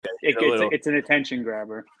it's an attention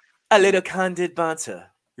grabber. A little candid banter.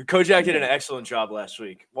 Kojak did an excellent job last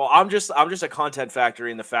week. Well, I'm just a content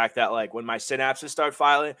factory in the fact that like when my synapses start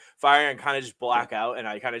firing, and kind of just black out, and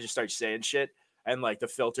I kind of just start saying shit, and like the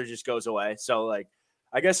filter just goes away. So like,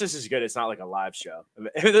 I guess this is good. It's not like a live show.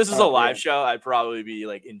 If this is a live show, I'd probably be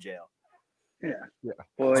like in jail. Yeah.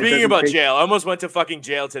 Well, speaking about jail, I almost went to fucking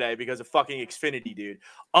jail today because of fucking Xfinity, dude.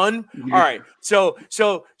 All right. So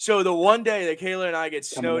the one day that Kayla and I get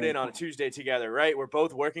snowed in on a Tuesday together, right? We're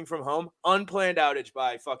both working from home. Unplanned outage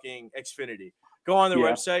by fucking Xfinity. Go on their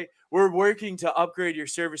website. We're working to upgrade your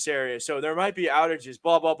service area, so there might be outages.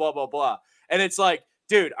 Blah blah blah blah blah. And it's like,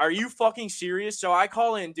 dude, are you fucking serious? So I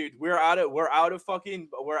call in, dude. We're out of Wi-Fi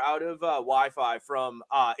from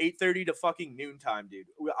 8:30 to fucking noontime, dude.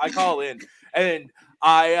 I call in and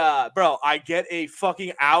I get a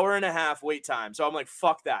fucking hour and a half wait time. So I'm like,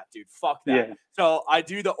 fuck that, dude. Fuck that. Yeah. So I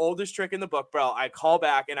do the oldest trick in the book, bro. I call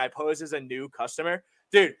back and I pose as a new customer,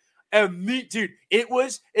 dude. And it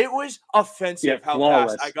was offensive how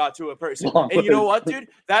fast I got to a person. And you know what, dude?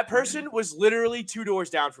 That person was literally 2 doors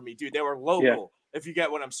down from me, dude. They were local. Yeah. If you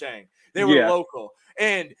get what I'm saying, they were local.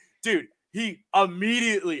 And dude, he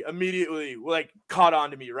immediately like caught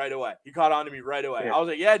on to me right away. Yeah. I was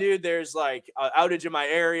like, yeah, dude, there's like an outage in my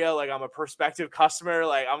area. Like I'm a prospective customer.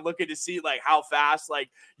 Like I'm looking to see like how fast like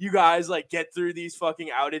you guys like get through these fucking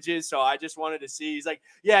outages. So I just wanted to see. He's like,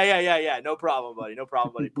 yeah. No problem, buddy.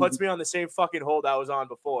 Puts me on the same fucking hold I was on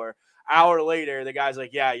before. Hour later, the guy's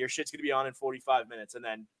like, yeah, your shit's going to be on in 45 minutes. And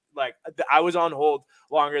then like I was on hold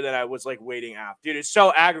longer than I was like waiting out. Dude, it's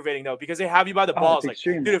so aggravating though, because they have you by the balls. Like,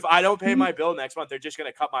 dude, if I don't pay my bill next month, they're just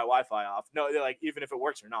going to cut my Wi-Fi off. No, they're like, even if it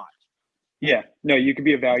works or not. Yeah, no, you could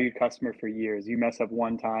be a valued customer for years. You mess up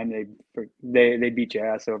one time, they beat your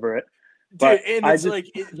ass over it. But dude,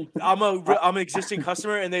 and I'm an existing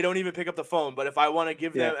customer and they don't even pick up the phone. But if I want to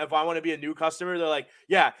give them, if I want to be a new customer, they're like,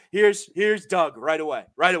 yeah, here's Doug right away.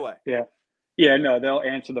 Yeah, no, they'll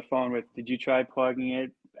answer the phone with, did you try unplugging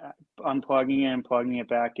it and plugging it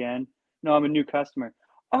back in? No, I'm a new customer.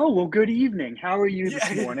 Oh, well, good evening. How are you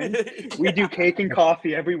this morning? We do cake and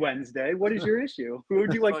coffee every Wednesday. What is your issue? Who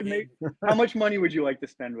would you like to make? How much money would you like to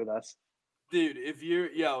spend with us? Dude, if you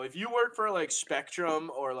work for like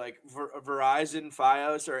Spectrum or like Verizon,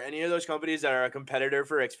 Fios, or any of those companies that are a competitor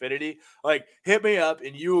for Xfinity, like hit me up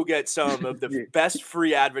and you will get some of the best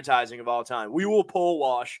free advertising of all time. We will pull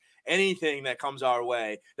wash anything that comes our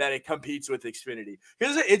way that it competes with Xfinity,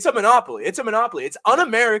 because it's a monopoly. It's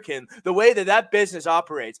un-American the way that business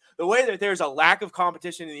operates, the way that there's a lack of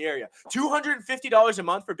competition in the area. $250 a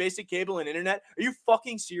month for basic cable and internet. Are you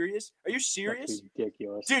fucking serious? Are you serious? That's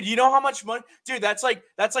ridiculous, dude. You know how much money, dude? That's like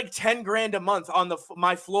 $10,000 a month on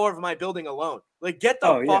my floor of my building alone. Like, get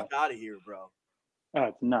the fuck out of here, bro. Oh,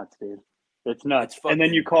 it's nuts, dude. It's nuts. And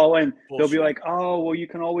then you call in, they'll be like, oh, well, you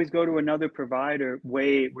can always go to another provider.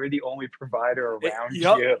 Wait, we're the only provider around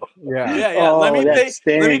you. Yeah. Oh, let me pay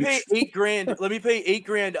 $8,000. Let me pay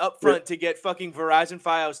 $8,000 up front to get fucking Verizon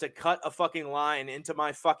Fios to cut a fucking line into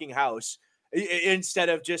my fucking house instead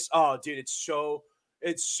of just, oh, dude, it's so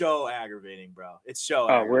aggravating, bro. It's so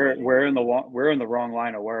aggravating. We're in the wrong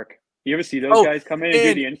line of work. You ever see those guys come in and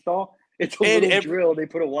do the install? It's a little drill. They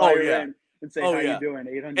put a wire in. And say, how you doing?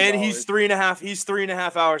 $800. And he's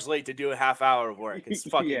 3.5 hours late to do a half hour of work. It's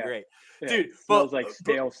fucking great. Yeah. Dude. It smells like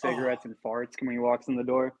stale cigarettes and farts when he walks in the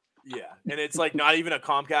door. Yeah. And it's like not even a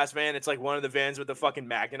Comcast van. It's like one of the vans with the fucking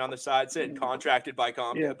magnet on the side saying contracted by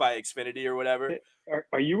by Xfinity or whatever.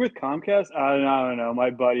 Are you with Comcast? I don't know. My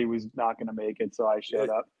buddy was not going to make it, so I showed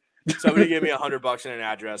up. Somebody gave me $100 and an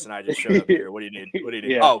address, and I just showed up here. What do you need?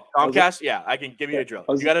 Yeah. Oh, Comcast? You can give me a drill.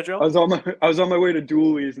 You got a drill? I was on my way to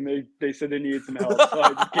Dooley's, and they said they needed some help, so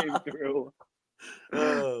I just came through.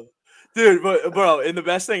 Dude, but bro, and the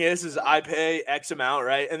best thing is I pay X amount,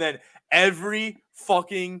 right? And then every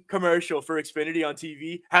fucking commercial for Xfinity on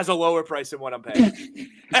TV has a lower price than what I'm paying.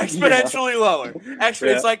 Exponentially lower.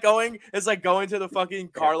 It's like going to the fucking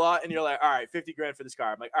car lot and you're like, all right, $50,000 for this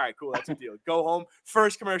car. I'm like, all right, cool, that's a deal. Go home,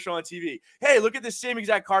 first commercial on TV. Hey, look at the same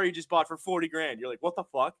exact car you just bought for $40,000. You're like, what the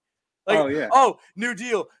fuck? Like, new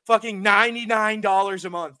deal, fucking $99 a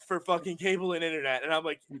month for fucking cable and internet. And I'm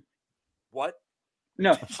like, what?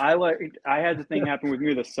 No, I had the thing happen with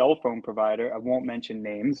me with a cell phone provider. I won't mention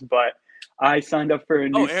names, but I signed up for a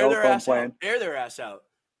new cell phone plan. Air their ass out.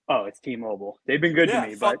 Oh, it's T-Mobile. They've been good to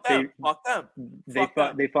me, but fuck them.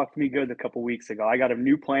 They fucked me good a couple weeks ago. I got a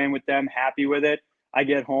new plan with them, happy with it. I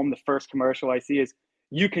get home, the first commercial I see is,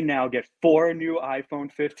 you can now get 4 new iPhone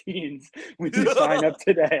 15s when you sign up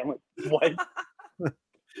today. I'm like, what?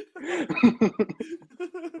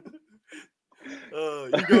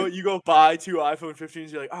 You go buy 2 iPhone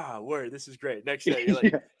 15s. You're like, word, this is great. Next day, you're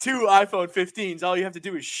like, 2 iPhone 15s. All you have to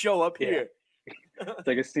do is show up here. It's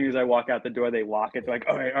like as soon as I walk out the door, they lock it. They're like,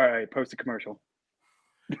 all right, post a commercial.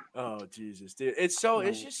 Oh Jesus, dude! It's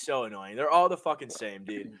just so annoying. They're all the fucking same,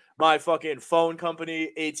 dude. My fucking phone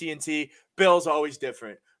company, AT&T, bill's always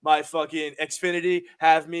different. My fucking Xfinity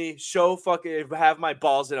have my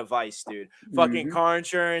balls in a vice, dude. Fucking car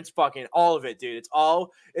insurance, fucking all of it, dude. It's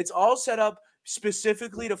all set up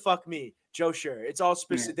specifically to fuck me, Joe. Sure, it's all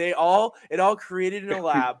specific. It all created in a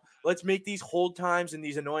lab. Let's make these hold times and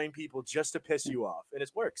these annoying people just to piss you off, and it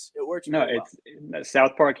works. It works. No, really well.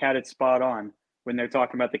 South Park had it spot on when they're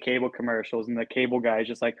talking about the cable commercials, and the cable guy is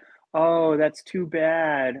just like, "Oh, that's too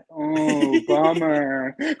bad. Oh,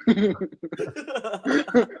 bummer."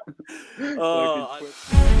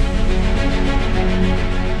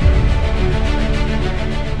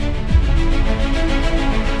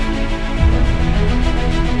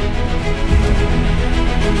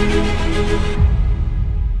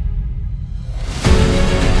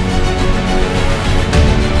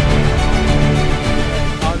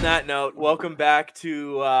 On that note, welcome back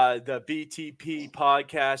to the BTP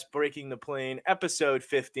podcast, Breaking the Plane, episode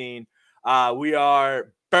 15. We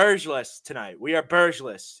are Burgless tonight. We are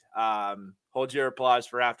Burgless. Hold your applause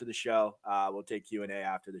for after the show. We'll take Q&A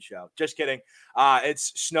after the show. Just kidding.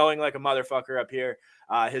 It's snowing like a motherfucker up here.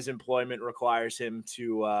 His employment requires him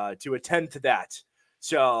to attend to that.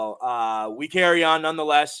 So we carry on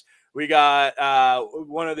nonetheless. We got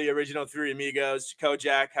one of the original three amigos,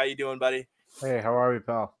 Kojak. How you doing, buddy? Hey, how are we,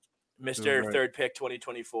 pal? Mr. Third Pick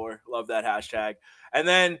 2024. Love that hashtag. And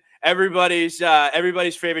then everybody's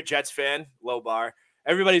favorite Jets fan, low bar.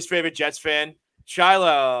 Everybody's favorite Jets fan,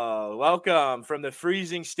 Shiloh. Welcome from the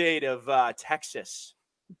freezing state of Texas.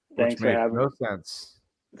 Thanks for having me.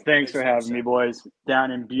 Thanks for having me, boys.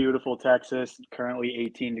 Down in beautiful Texas, currently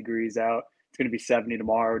 18 degrees out. It's going to be 70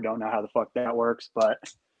 tomorrow. Don't know how the fuck that works, but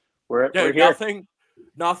we're here.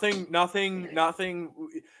 Nothing.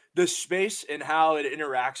 The space and how it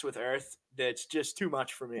interacts with Earth, that's just too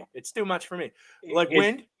much for me. It's too much for me. Like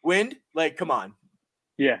wind, like come on.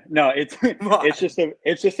 Yeah, no, it's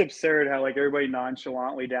just absurd how like everybody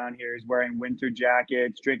nonchalantly down here is wearing winter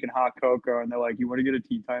jackets, drinking hot cocoa, and they're like, "You want to get a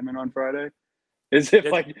tea time in on Friday?" As if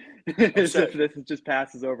this just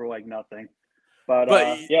passes over like nothing. But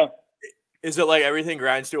yeah, is it like everything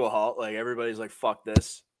grinds to a halt? Like everybody's like, "Fuck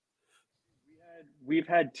this." We've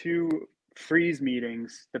had 2 freeze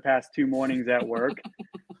meetings the past 2 mornings at work,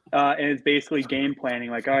 and it's basically game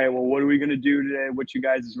planning. Like, all right, well, what are we gonna do today? What's you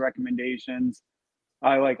guys' recommendations?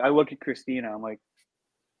 I look at Christina. I'm like,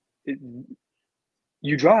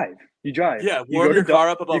 you drive. Yeah, warm your car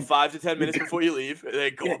up about 5 to 10 minutes before you leave, and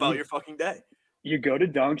then go about your fucking day. You go to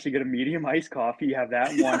Dunks, you get a medium iced coffee, you have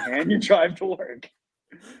that in one hand, you drive to work.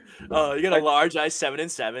 You get a large ice 7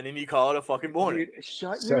 and 7, and you call it a fucking morning. Dude,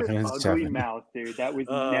 shut your ugly mouth, dude. That was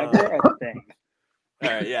never a thing. All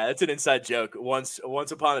right, yeah, it's an inside joke. Once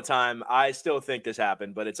upon a time, I still think this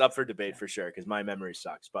happened, but it's up for debate for sure because my memory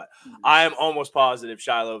sucks. But I am almost positive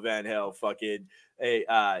Shiloh Van Hill fucking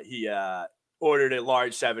he ordered a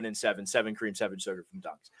large 7 and 7, 7 cream, 7 sugar from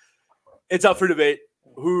Dunks. It's up for debate.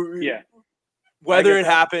 Whether it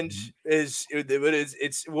happened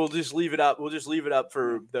we'll just leave it up. We'll just leave it up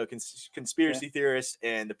for the conspiracy theorists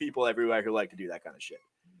and the people everywhere who like to do that kind of shit.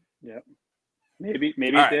 Yeah, maybe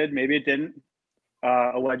it did, maybe it didn't.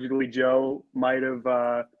 Allegedly, Joe might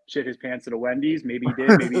have shit his pants at a Wendy's. Maybe he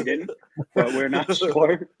did, maybe he didn't, but we're not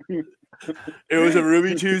sure. It was a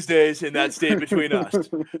Ruby Tuesdays in that state between us.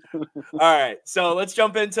 All right, so let's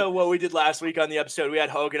jump into what we did last week on the episode. We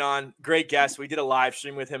had Hogan on, great guest. We did a live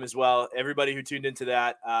stream with him as well. Everybody who tuned into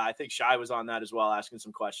that, I think Shy was on that as well, asking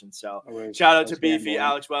some questions. So shout out to Beefy,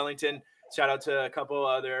 Alex Wellington. Shout out to a couple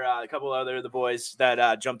other of the boys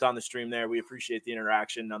that jumped on the stream there. We appreciate the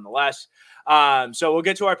interaction nonetheless. So we'll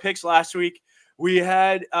get to our picks last week. We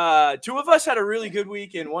had 2 of us had a really good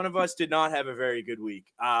week, and one of us did not have a very good week.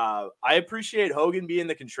 I appreciate Hogan being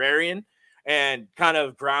the contrarian and kind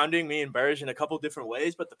of grounding me and Burge in a couple different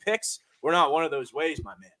ways, but the picks were not one of those ways,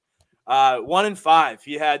 my man. 1 and 5.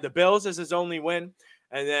 He had the Bills as his only win.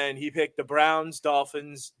 And then he picked the Browns,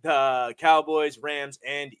 Dolphins, the Cowboys, Rams,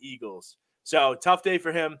 and Eagles. So tough day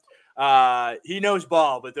for him. He knows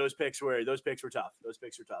ball, but those picks were tough.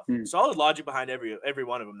 Solid logic behind every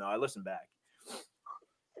one of them, though. I listened back.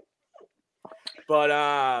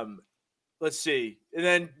 But let's see. And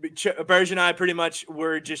then Burge and I pretty much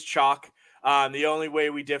were just chalk. The only way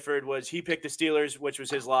we differed was he picked the Steelers, which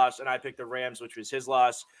was his loss, and I picked the Rams, which was his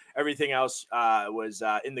loss. Everything else was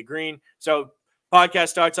in the green. So Podcast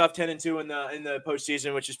starts off 10-2 in the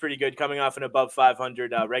postseason, which is pretty good, coming off an above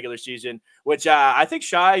 500 regular season, which I think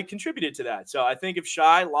Shi contributed to that. So I think if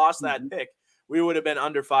Shi lost that pick, we would have been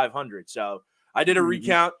under 500. So I did a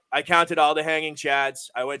recount. I counted all the hanging chads.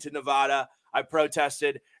 I went to Nevada. I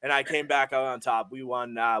protested, and I came back out on top. We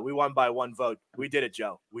won by one vote. We did it,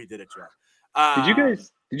 Joe. We did it, Joe. Did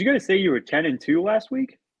you guys say you were 10-2 last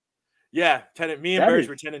week? Yeah, me and Burg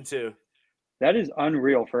were 10-2. That is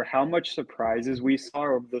unreal for how much surprises we saw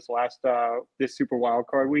over this last this Super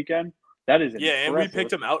Wildcard weekend. That is impressive. And we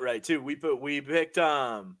picked them outright too. We both picked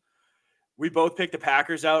the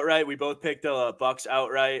Packers outright. We both picked the Bucks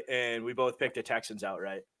outright, and we both picked the Texans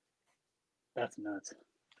outright. That's nuts.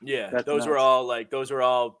 Yeah, those were all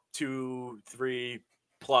 2-3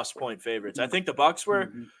 plus point favorites. I think the Bucks were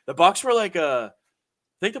like a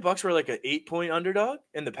 8-point underdog,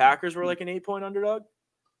 and the Packers were like an 8-point underdog.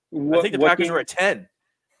 I think the Packers were a 10.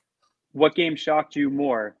 What game shocked you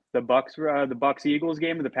more, the Bucks Eagles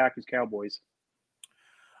game or the Packers Cowboys?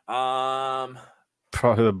 Probably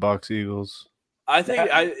the Bucks Eagles. I think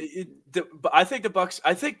the Bucks.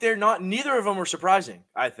 I think they're not. Neither of them were surprising.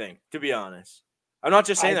 I think, to be honest, I'm not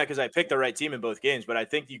just saying that because I picked the right team in both games, but I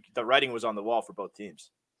think the writing was on the wall for both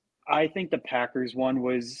teams. I think the Packers one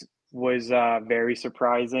was very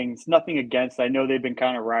surprising. It's nothing against. I know they've been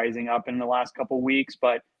kind of rising up in the last couple of weeks,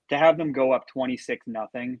 but to have them go up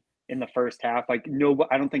 26-0 in the first half, I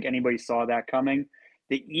don't think anybody saw that coming.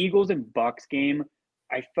 The Eagles and Bucks game,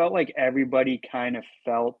 I felt like everybody kind of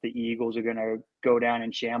felt the Eagles are going to go down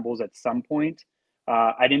in shambles at some point.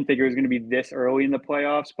 I didn't think it was going to be this early in the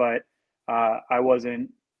playoffs, but I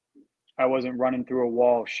wasn't running through a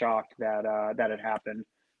wall shocked that it happened.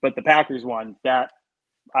 But the Packers won. That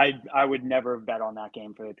I would never have bet on that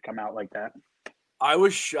game for it to come out like that. I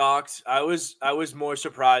was shocked. I was more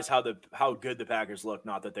surprised how good the Packers looked,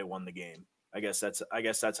 not that they won the game. I guess that's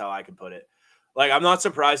how I can put it. Like, I'm not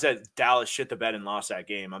surprised that Dallas shit the bed and lost that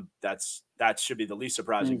game. That should be the least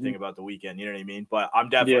surprising thing about the weekend. You know what I mean? But I'm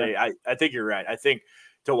definitely I think you're right. I think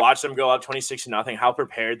to watch them go up 26-0, how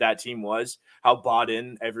prepared that team was, how bought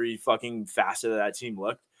in every fucking facet of that team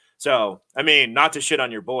looked. So, I mean, not to shit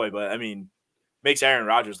on your boy, but I mean, makes Aaron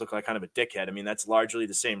Rodgers look like kind of a dickhead. I mean, that's largely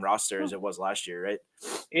the same roster as it was last year, right?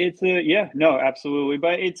 Absolutely.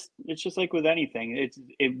 But it's just like with anything.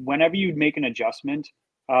 Whenever you make an adjustment,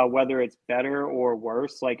 whether it's better or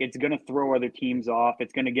worse, like it's going to throw other teams off.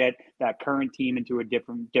 It's going to get that current team into a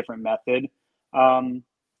different method.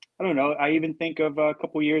 I don't know. I even think of a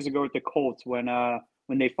couple years ago with the Colts when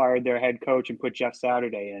they fired their head coach and put Jeff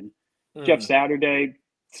Saturday in. Jeff Saturday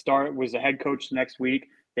was the head coach the next week.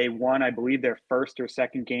 They won, I believe, their first or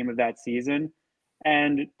second game of that season.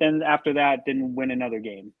 And then after that, didn't win another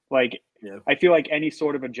game. I feel like any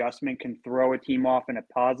sort of adjustment can throw a team off in a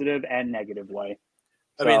positive and negative way.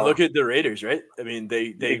 I mean, look at the Raiders, right? I mean,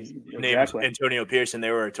 they named Antonio Pierce, and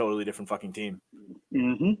they were a totally different fucking team.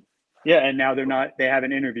 Mm-hmm. Yeah, and now they're not. They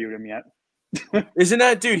haven't interviewed him yet. Isn't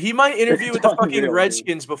that, dude? He might interview with the fucking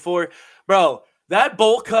Redskins before, bro. That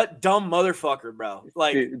bowl cut dumb motherfucker, bro.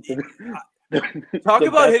 Like, talk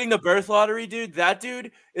about hitting the birth lottery, dude. That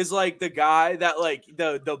dude is like the guy that, like,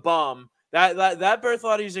 the bum. That birth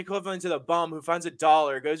lottery is equivalent to the bum who finds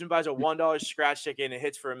 $1, goes and buys a $1 scratch ticket and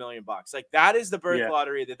hits for $1 million. Like, that is the birth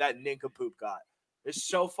lottery that nincompoop got. It's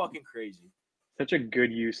so fucking crazy. Such a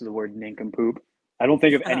good use of the word nincompoop. I don't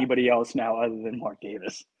think of anybody else now other than Mark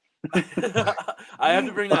Davis. I have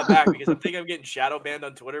to bring that back because I think I'm getting shadow banned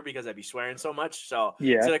on Twitter because I be swearing so much. So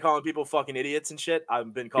instead of calling people fucking idiots and shit,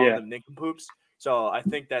 I've been calling them nincompoops. So I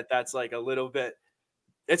think that's like a little bit.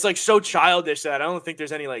 It's like so childish that I don't think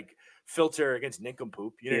there's any like filter against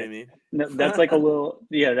nincompoop. You know what I mean? No, that's like a little.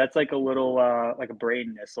 That's like a little like a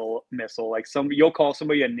brain missile. Like you'll call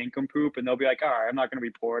somebody a nincompoop and they'll be like, all right, I'm not going to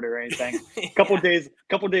report or anything. A couple days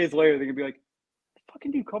later, they're gonna be like,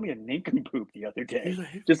 fucking dude called me a nincompoop the other day.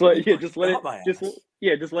 Just let it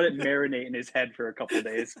marinate in his head for a couple of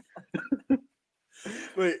days.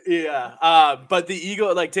 But but the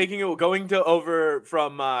Eagle, like going to over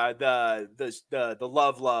from the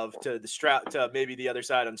love to the Stroud to maybe the other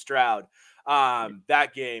side on Stroud.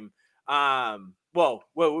 That game. Whoa,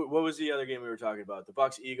 what was the other game we were talking about? The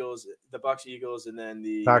Bucks Eagles, and then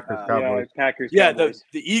the Packers Cowboys. Packers. Yeah, Cowboys.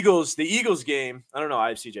 the Eagles game. I don't know. I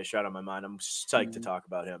have CJ Stroud on my mind. I'm psyched to talk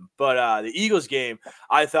about him. But the Eagles game,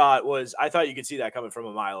 I thought you could see that coming from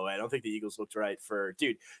a mile away. I don't think the Eagles looked right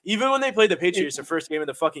dude. Even when they played the Patriots the first game of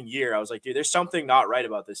the fucking year, I was like, dude, there's something not right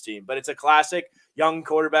about this team. But it's a classic young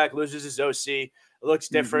quarterback loses his OC. It looks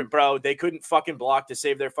different, bro. They couldn't fucking block to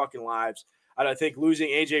save their fucking lives. And I think losing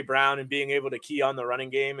A.J. Brown and being able to key on the running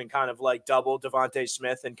game and kind of like double Devontae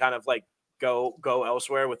Smith and kind of like go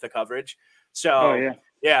elsewhere with the coverage. So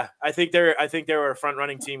yeah, I think they were a front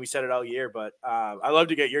running team. We said it all year, but I love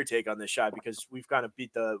to get your take on this shot because we've kind of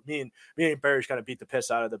beat me and Burge kind of beat the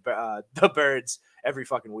piss out of the Birds every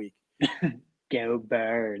fucking week. Go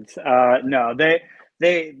Birds! No,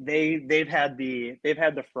 they've had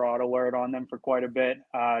the fraud alert on them for quite a bit.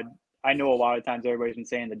 I know a lot of times everybody's been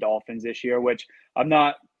saying the Dolphins this year, which I'm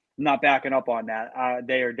not backing up on that.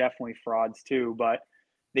 They are definitely frauds too, but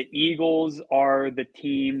the Eagles are the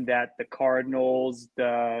team that the Cardinals,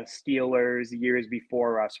 the Steelers years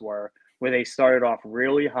before us were, where they started off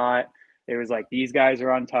really hot. It was like these guys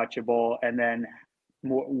are untouchable, and then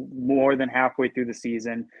more than halfway through the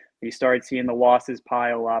season, you started seeing the losses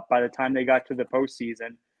pile up. By the time they got to the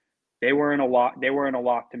postseason, they were in a lock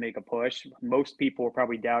to make a push. Most people were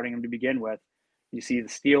probably doubting them to begin with. You see the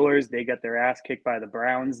Steelers, they got their ass kicked by the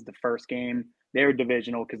Browns the first game. They were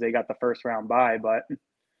divisional because they got the first round bye, but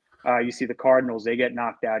you see the Cardinals, they get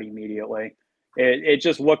knocked out immediately. It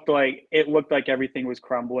just looked like everything was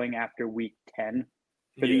crumbling after week 10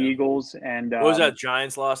 for the Eagles. And what was that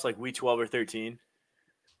Giants loss, like week 12 or 13?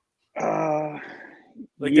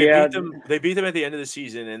 They beat them at the end of the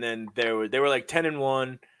season, and then they were like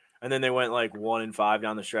 10-1, and then they went like 1-5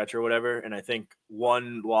 down the stretch or whatever. And I think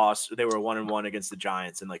one loss, they were 1-1 against the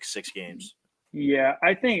Giants in like 6 games. Yeah,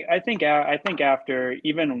 I think after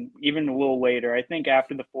even a little later, I think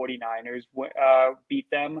after the 49ers beat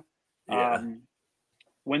them,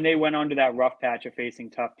 when they went onto that rough patch of facing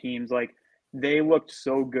tough teams, like they looked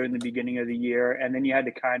so good in the beginning of the year, and then you had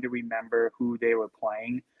to kind of remember who they were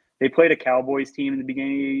playing. They played a Cowboys team in the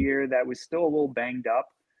beginning of the year that was still a little banged up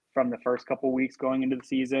from the first couple of weeks going into the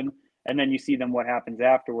season, and then you see them what happens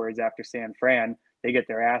afterwards. After San Fran, they get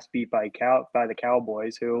their ass beat by the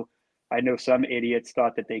Cowboys, who I know some idiots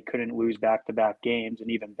thought that they couldn't lose back-to-back games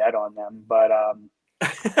and even bet on them, but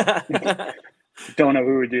don't know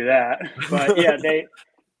who would do that. But yeah,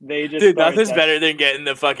 they just dude, nothing's better than getting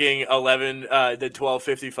the fucking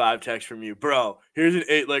 12:55 text from you, bro. Here's an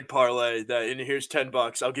 8-leg parlay and here's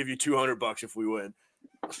 $10. I'll give you $200 if we win.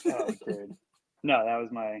 Oh, dude, no, that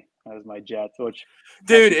was my Jets. Which,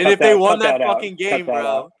 dude, and if they won that fucking game,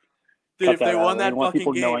 bro, dude, if they won that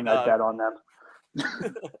fucking game, knowing I bet on them.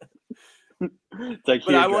 It's like,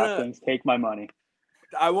 here, DraftKings, take my money.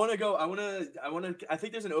 I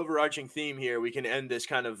think there's an overarching theme here. We can end this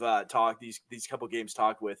kind of talk, these couple games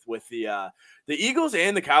talk with the Eagles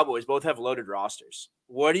and the Cowboys both have loaded rosters.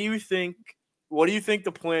 What do you think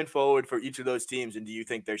the plan forward for each of those teams, and do you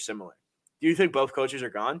think they're similar? Do you think both coaches are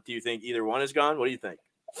gone? Do you think either one is gone? What do you think?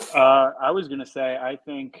 I was gonna say I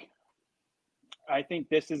think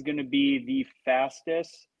this is gonna be the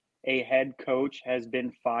fastest a head coach has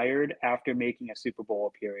been fired after making a Super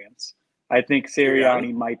Bowl appearance. I think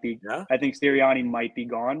Sirianni might be. Yeah. I think Sirianni might be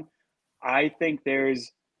gone. I think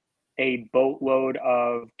there's a boatload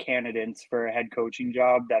of candidates for a head coaching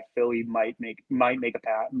job that Philly might make a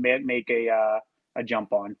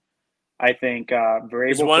jump on. I think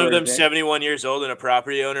Vrabel is one of them 71 years old and a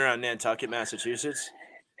property owner on Nantucket, Massachusetts.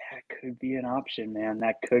 That could be an option, man.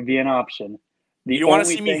 That could be an option. You want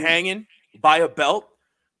to see me hanging by a belt?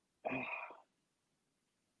 I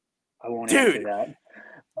won't answer that.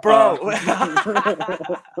 Bro.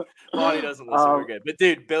 Bonnie doesn't listen. We're good. But,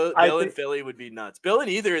 dude, Bill and Philly would be nuts. Bill in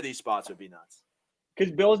either of these spots would be nuts.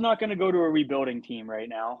 Because Bill's not going to go to a rebuilding team right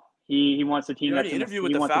now. He wants a team that's an interview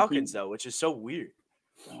with the Falcons, though, which is so weird.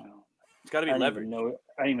 It's got to be leverage.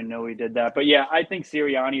 I didn't even know he did that. But, yeah, I think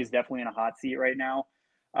Sirianni is definitely in a hot seat right now.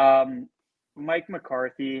 Mike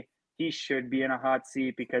McCarthy, he should be in a hot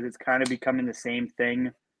seat because it's kind of becoming the same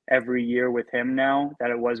thing every year with him now that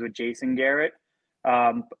it was with Jason Garrett.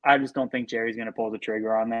 I just don't think Jerry's going to pull the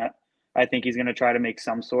trigger on that. I think he's going to try to make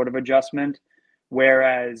some sort of adjustment.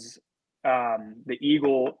 Whereas the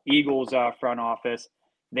Eagles front office,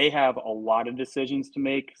 they have a lot of decisions to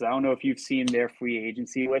make. Because I don't know if you've seen their free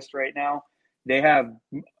agency list right now. They have,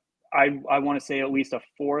 I want to say at least a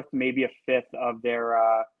fourth, maybe a fifth of their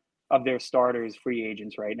starters free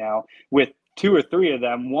agents right now, with 2 or 3 of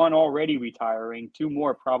them, one already retiring, 2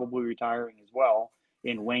 more probably retiring as well,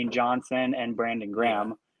 in Wayne Johnson and Brandon Graham.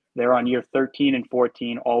 Yeah. They're on year 13 and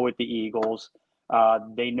 14, all with the Eagles.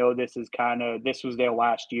 They know this was their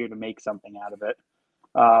last year to make something out of it.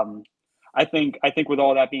 I think with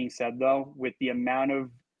all that being said, though, with the amount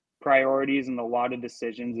of priorities and a lot of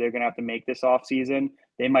decisions they're going to have to make this offseason,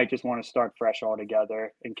 they might just want to start fresh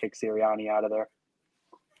altogether and kick Sirianni out of there.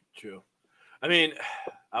 True. I mean,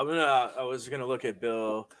 I was gonna look at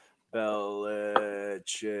Bill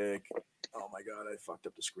Belichick. Oh my god, I fucked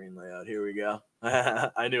up the screen layout. Here we go.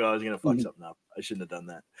 I knew I was gonna fuck something up. I shouldn't have done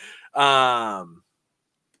that.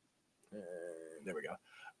 There we go.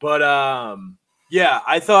 But yeah,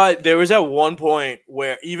 I thought there was at one point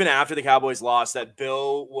where even after the Cowboys lost, that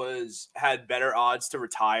Bill had better odds to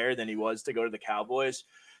retire than he was to go to the Cowboys.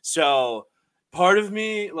 So part of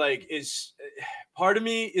me is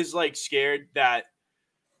like scared that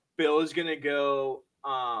Bill is gonna go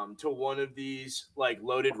to one of these like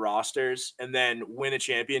loaded rosters and then win a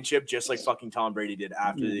championship just like fucking Tom Brady did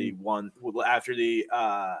after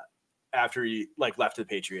after he like left the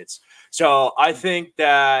Patriots. So I think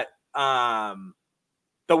that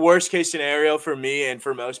the worst case scenario for me and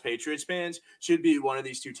for most Patriots fans should be one of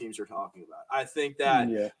these two teams we're talking about. I think that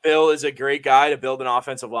Bill is a great guy to build an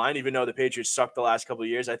offensive line, even though the Patriots sucked the last couple of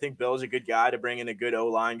years. I think Bill is a good guy to bring in a good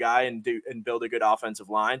O-line guy and build a good offensive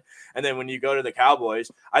line. And then when you go to the Cowboys,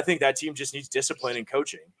 I think that team just needs discipline and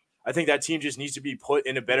coaching. I think that team just needs to be put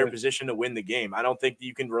in a better position to win the game. I don't think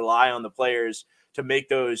you can rely on the players to make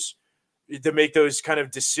those kind of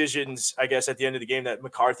decisions, I guess, at the end of the game that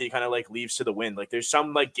McCarthy kind of like leaves to the wind. Like there's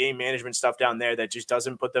some like game management stuff down there that just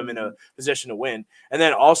doesn't put them in a position to win. And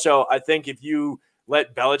then also I think if you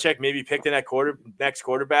let Belichick maybe pick the next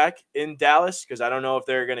quarterback in Dallas, because I don't know if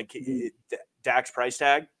they're going to Dak's price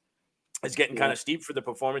tag is getting kind of steep for the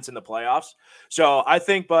performance in the playoffs. So I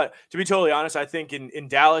think, but to be totally honest, I think in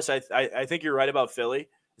Dallas, I think you're right about Philly,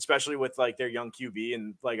 especially with like their young QB.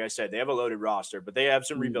 And like I said, they have a loaded roster, but they have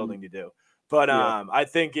some rebuilding to do. But I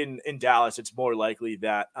think in Dallas, it's more likely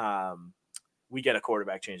that we get a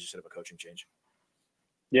quarterback change instead of a coaching change.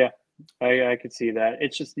 Yeah, I could see that.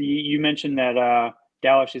 It's just you mentioned that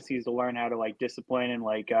Dallas just needs to learn how to like discipline and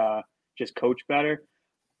like just coach better.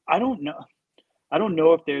 I don't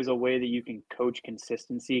know if there's a way that you can coach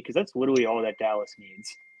consistency because that's literally all that Dallas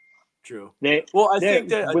needs. True. I think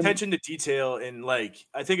that attention to detail and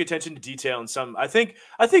some. I think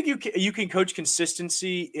you can coach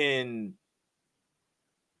consistency in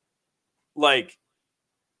like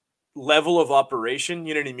level of operation.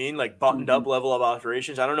 You know what I mean? Like buttoned up level of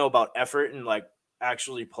operations. I don't know about effort and like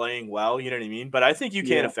actually playing well. You know what I mean? But I think you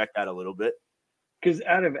can affect that a little bit. Because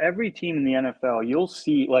out of every team in the NFL, you'll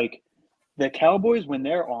see like the Cowboys when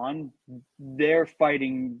they're on, they're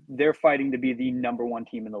fighting to be the number one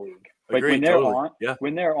team in the league. Like when they're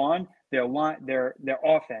on, their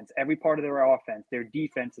offense, every part of their offense, their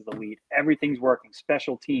defense is elite. Everything's working,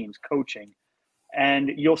 special teams, coaching.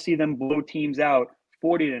 And you'll see them blow teams out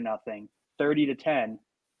 40-0, 30-10,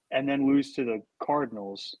 and then lose to the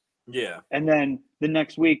Cardinals. Yeah. And then the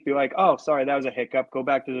next week be like, oh, sorry, that was a hiccup. Go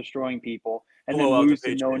back to destroying people. And then lose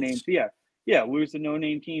to no names. Yeah, lose to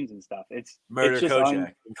no-name teams and stuff. It's murder Kojak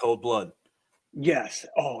in cold blood. Yes.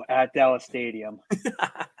 Oh, at Dallas Stadium.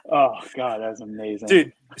 Oh, God, that's amazing.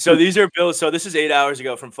 Dude, so these are Bill. So this is 8 hours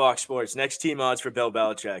ago from Fox Sports. Next team odds for Bill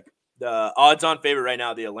Belichick. The odds-on favorite right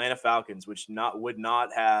now, the Atlanta Falcons, which would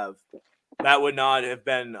not have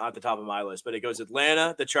been at the top of my list. But it goes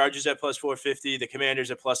Atlanta, the Chargers at plus 450, the Commanders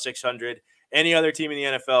at plus 600, any other team in the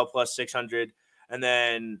NFL plus 600. And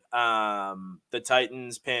then the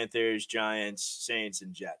Titans, Panthers, Giants, Saints,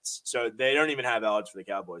 and Jets. So they don't even have odds for the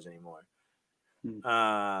Cowboys anymore.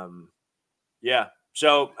 Yeah.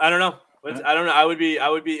 So I don't know. I don't know.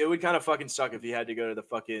 It would kind of fucking suck if he had to go to the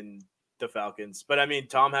Falcons. But I mean,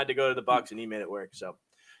 Tom had to go to the Bucs and he made it work. So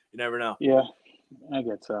you never know. Yeah, I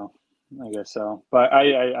guess so. But I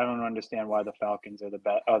don't understand why the Falcons are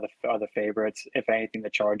the favorites. If anything, the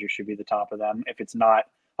Chargers should be the top of them. If it's not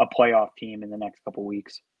a playoff team in the next couple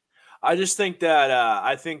weeks. I just think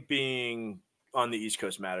that being on the East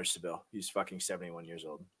Coast matters to Bill. He's fucking 71 years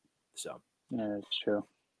old. So yeah, that's true.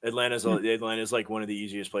 Atlanta's like one of the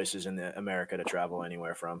easiest places in America to travel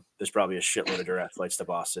anywhere from. There's probably a shitload of direct flights to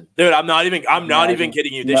Boston. Dude, I'm not even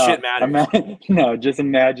kidding you. This shit matters. Just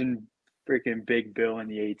imagine freaking Big Bill in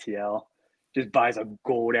the ATL. Just buys a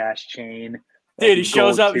gold ass chain. Dude, he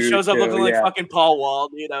shows up looking like fucking Paul Wall,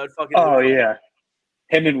 dude. I would fucking yeah.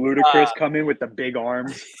 Him and Ludacris come in with the big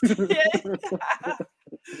arms.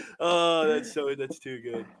 Oh, that's too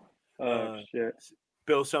good. Oh shit.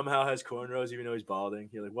 Bill somehow has cornrows even though he's balding.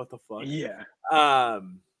 You're like, what the fuck? Yeah.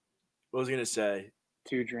 What was I gonna say?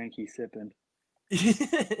 2 drinky sipping.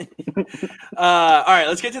 All right,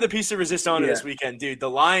 let's get to the piece to resist on this weekend, dude. The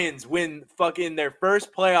Lions win fucking their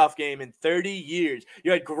first playoff game in 30 years.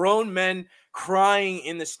 You had grown men crying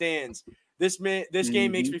in the stands. This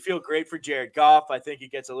game makes me feel great for Jared Goff. I think he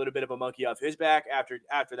gets a little bit of a monkey off his back after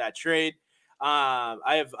that trade.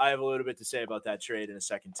 I have a little bit to say about that trade in a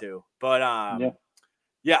second too. But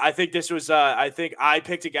yeah, I think this was I think I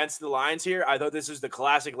picked against the Lions here. I thought this was the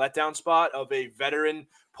classic letdown spot of a veteran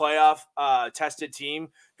playoff tested team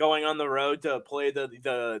going on the road to play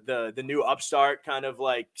the new upstart kind of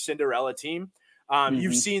like Cinderella team.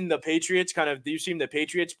 You've seen the Patriots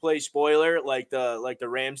play spoiler like the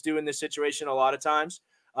Rams do in this situation a lot of times,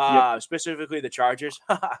 specifically the Chargers.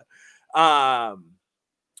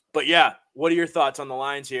 But yeah, what are your thoughts on the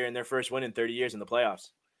Lions here in their first win in 30 years in the playoffs?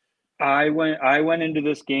 I went into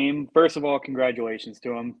this game. First of all, congratulations to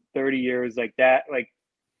them. 30 years like that. Like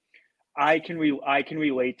I can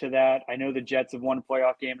relate to that. I know the Jets have won a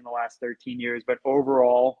playoff game in the last 13 years, but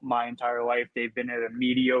overall, my entire life, they've been in a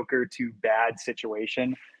mediocre to bad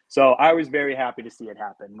situation. So I was very happy to see it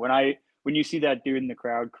happen. When you see that dude in the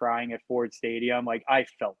crowd crying at Ford Stadium, like I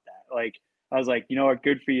felt that. Like I was like, you know what,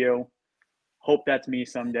 good for you. Hope that's me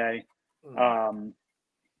someday.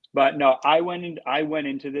 But no, I went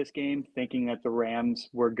into this game thinking that the Rams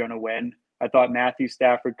were gonna win. I thought Matthew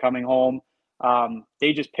Stafford coming home.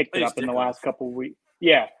 They just picked it up in the last couple of weeks.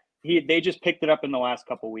 Yeah, they just picked it up in the last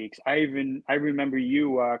couple of weeks. I remember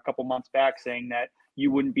you a couple months back saying that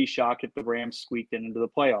you wouldn't be shocked if the Rams squeaked into the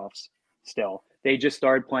playoffs. Still, they just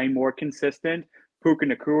started playing more consistent. Puka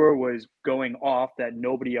Nacua was going off that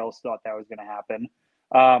nobody else thought that was going to happen.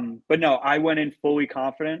 But no, I went in fully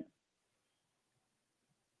confident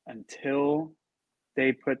until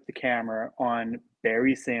they put the camera on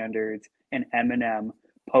Barry Sanders and Eminem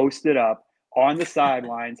posted up on the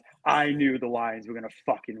sidelines. I knew the Lions were going to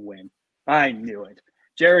fucking win. I knew it.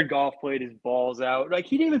 Jared Goff played his balls out. Like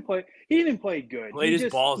he didn't even play good. Played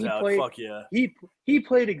his balls out. Fuck yeah. He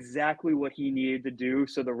played exactly what he needed to do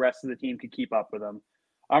so the rest of the team could keep up with him.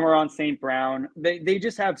 Amon-Ra St. Brown. They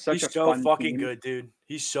just have such a fun team. He's so fucking good, dude.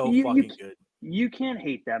 He's so fucking good. You can't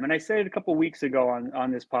hate them. And I said it a couple weeks ago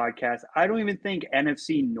on this podcast. I don't even think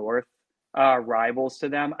NFC North rivals to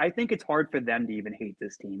them. I think it's hard for them to even hate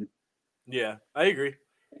this team. Yeah, I agree.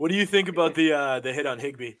 What do you think about the hit on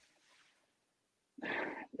Higbee?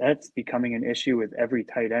 That's becoming an issue with every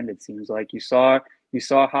tight end. It seems like you saw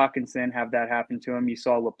Hawkinson have that happen to him. You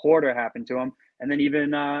saw Laporta happen to him, and then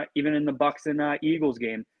even in the Bucks and Eagles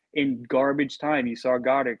game in garbage time, you saw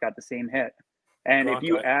Goddard got the same hit. And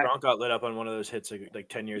Gronk got lit up on one of those hits like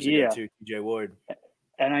 10 years ago too, TJ Ward.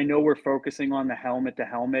 And I know we're focusing on the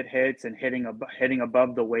helmet-to-helmet hits and hitting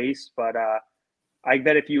above the waist, but I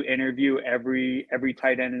bet if you interview every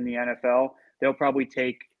tight end in the NFL, they'll probably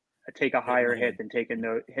take a higher hit than taking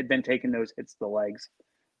those hits to the legs.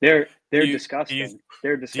 They're disgusting.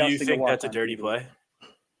 They're disgusting. Do you think that's a dirty play?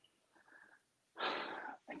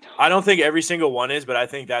 I don't think every single one is, but I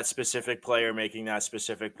think that specific player making that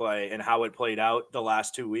specific play and how it played out the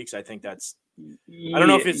last 2 weeks, I think that's I don't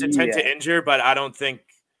know if it's intent to injure, but I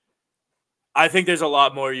think there's a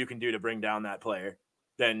lot more you can do to bring down that player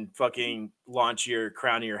than fucking launch your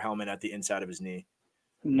crown of your helmet at the inside of his knee.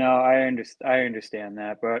 No, I understand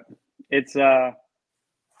that, but it's I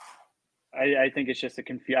think it's just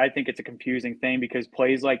I think it's a confusing thing because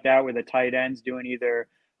plays like that where the tight end's doing either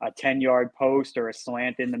a 10-yard post or a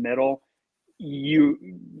slant in the middle,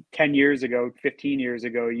 10 years ago, 15 years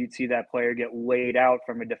ago, you'd see that player get laid out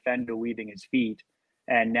from a defender leaving his feet,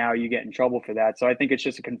 and now you get in trouble for that. So I think it's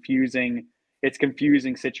just a confusing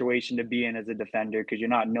situation to be in as a defender because you're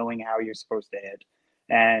not knowing how you're supposed to hit.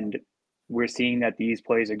 And we're seeing that these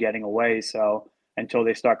plays are getting away. So until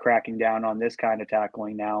they start cracking down on this kind of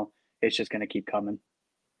tackling now, it's just going to keep coming.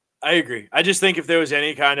 I agree. I just think if there was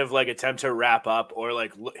any kind of like attempt to wrap up or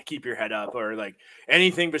like keep your head up or like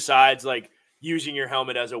anything besides like using your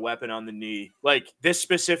helmet as a weapon on the knee, like this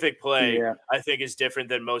specific play, I think is different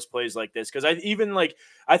than most plays like this. Cause I think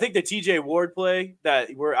the TJ Ward play that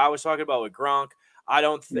I was talking about with Gronk,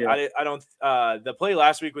 the play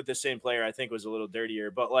last week with the same player, I think was a little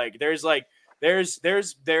dirtier, but like, there's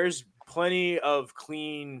plenty of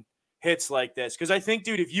clean hits like this. Cause I think,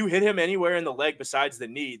 dude, if you hit him anywhere in the leg besides the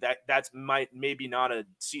knee, that's maybe not a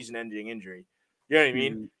season ending injury. You know what I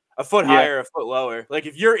mean? Mm-hmm. A foot higher, a foot lower. Like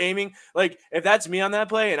if you're aiming, like if that's me on that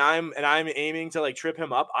play and I'm aiming to like trip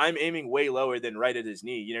him up, I'm aiming way lower than right at his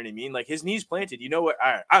knee. You know what I mean? Like his knee's planted. You know what?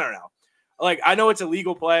 I don't know. Like I know it's a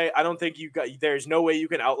legal play. I don't think there's no way you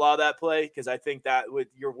can outlaw that play because I think that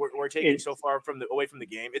we're taking so far away from the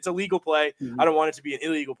game. It's a legal play. Mm-hmm. I don't want it to be an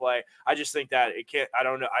illegal play. I just think that it can't. I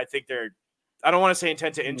don't know. I think I don't want to say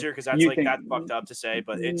intent to injure because that's that's fucked up to say,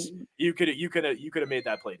 but it's you could have made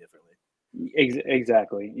that play differently.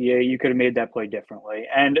 Exactly. Yeah, you could have made that play differently.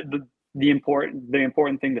 And the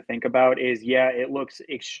important thing to think about is it looks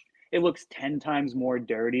 10 times more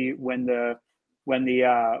dirty when the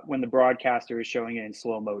broadcaster is showing it in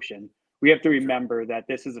slow motion. We have to remember that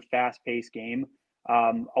this is a fast-paced game.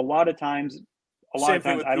 A lot of times I don't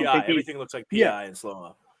think everything looks like PI in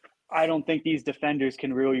slow-mo. I don't think these defenders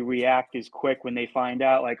can really react as quick when they find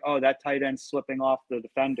out like, oh, that tight end's slipping off the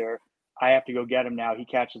defender. I have to go get him now. He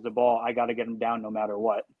catches the ball. I got to get him down no matter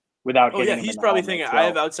what. Without hitting him he's in the probably helmet. thinking, So, I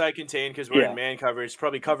have outside contain because we're in man coverage.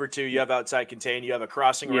 Probably cover 2. You have outside contain. You have a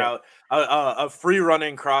crossing route, a free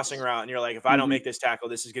running crossing route, and you're like, if I don't make this tackle,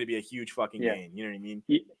 this is going to be a huge fucking gain. You know what I mean?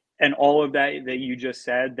 And all of that you just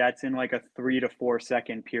said, that's in like a 3 to 4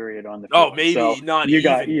 second period on the field. Oh, maybe so not you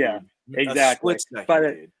even. Got, exactly. A split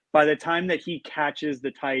second, by the time that he catches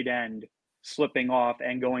the tight end slipping off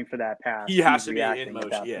and going for that pass, he has to be in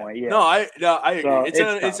motion. At that point. No, I agree.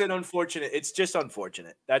 So it's an unfortunate. It's just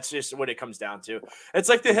unfortunate. That's just what it comes down to. It's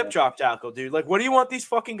like the hip drop tackle, dude. Like, what do you want these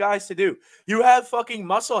fucking guys to do? You have fucking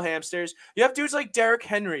muscle hamsters. You have dudes like Derrick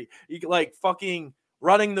Henry, like fucking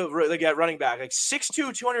running running back, like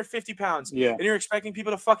 6'2", 250 pounds, and you're expecting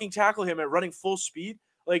people to fucking tackle him at running full speed.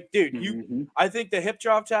 Like, dude, I think the hip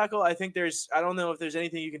drop tackle. I think I don't know if there's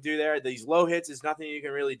anything you can do there. These low hits is nothing you can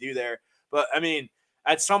really do there. But I mean,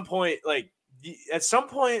 at some point, I think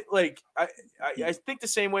the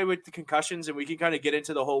same way with the concussions, and we can kind of get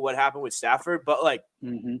into the whole what happened with Stafford. But like,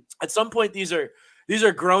 at some point, these are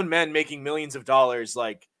grown men making millions of dollars.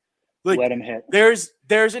 Like let him hit. There's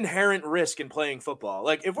inherent risk in playing football.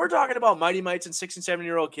 Like, if we're talking about mighty mites and 6 and 7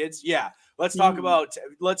 year old kids, let's talk about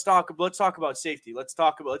safety. Let's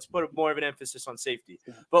put more of an emphasis on safety.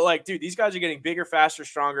 But like, dude, these guys are getting bigger, faster,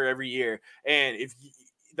 stronger every year, and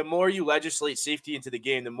the more you legislate safety into the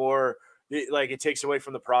game, the more it takes away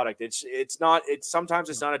from the product. Sometimes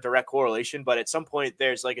it's not a direct correlation, but at some point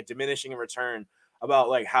there's like a diminishing return about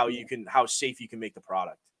like how safe you can make the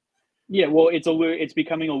product. Yeah, well, it's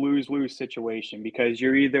becoming a lose-lose situation because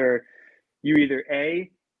you either A,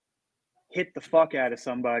 hit the fuck out of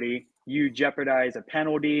somebody, you jeopardize a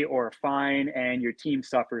penalty or a fine, and your team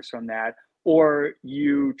suffers from that, or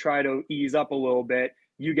you try to ease up a little bit.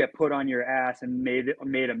 You get put on your ass and made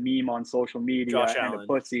a meme on social media a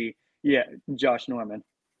pussy. Yeah, Josh Norman.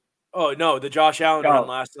 Oh no, the Josh Allen run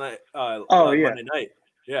last night. Monday night.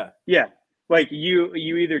 Yeah. Like you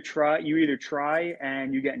either try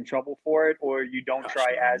and you get in trouble for it, or you don't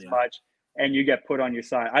try as much and you get put on your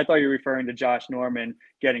side. I thought you were referring to Josh Norman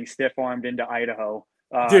getting stiff armed into Idaho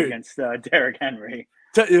against Derrick Henry.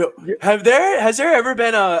 Has there ever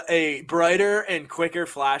been a brighter and quicker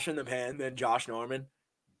flash in the pan than Josh Norman?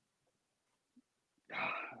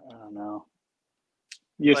 I don't know.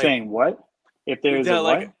 You're saying what? If there's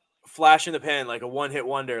a flash in the pan, like a one-hit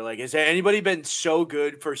wonder, like, has there anybody been so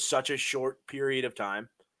good for such a short period of time?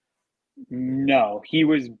 No, he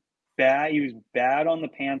was bad. He was bad on the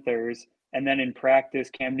Panthers, and then in practice,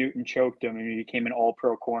 Cam Newton choked him, and he became an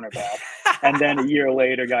all-pro cornerback. And then a year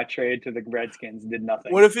later, got traded to the Redskins and did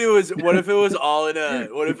nothing. What if it's all in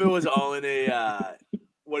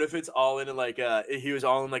he was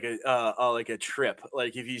all in like a trip,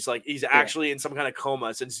 like if he's actually in some kind of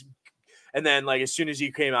coma and then like as soon as he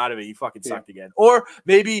came out of it, he fucking sucked again. Or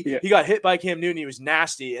maybe he got hit by Cam Newton, he was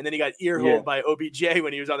nasty, and then he got earholed by OBJ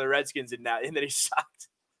when he was on the Redskins, and then he sucked.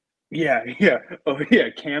 Yeah. Oh yeah,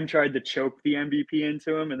 Cam tried to choke the MVP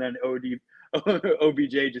into him, and then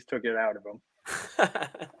OBJ just took it out of him.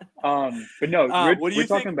 But no, we're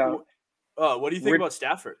talking about. What do you think about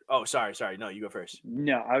Stafford? Oh, sorry. No, you go first.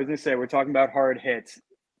 No, I was gonna say we're talking about hard hits.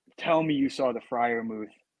 Tell me you saw the Freiermuth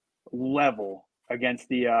level against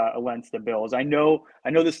the Bills. I know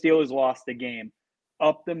the Steelers lost the game.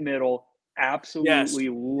 Up the middle, absolutely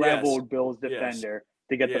leveled Bills defender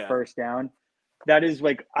to get the first down. That is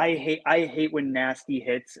like I hate when nasty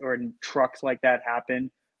hits or trucks like that happen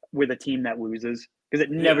with a team that loses because it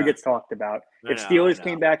never gets talked about. If Steelers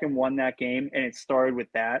came back and won that game and it started with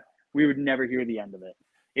that, we would never hear the end of it.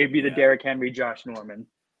 It'd be the Derrick Henry, Josh Norman.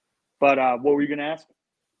 But what were you going to ask?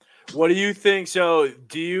 What do you think? So all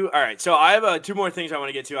right. So I have 2 more things I want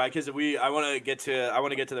to get to because I want to get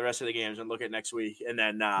to the rest of the games and look at next week, and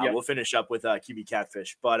then we'll finish up with QB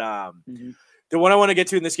Catfish. But the one I want to get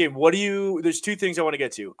to in this game, there's 2 things I want to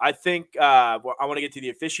get to. I think I want to get to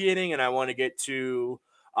the officiating, and I want to get to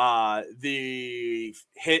the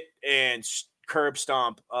hit and curb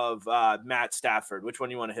stomp of Matt Stafford. Which one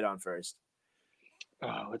do you want to hit on first?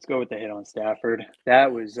 Oh, let's go with the hit on Stafford.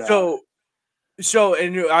 That was So,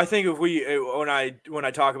 and I think if when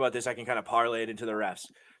I talk about this, I can kind of parlay it into the refs.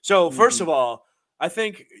 So first of all, I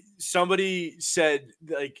think somebody said,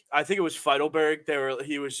 like, I think it was Feidelberg.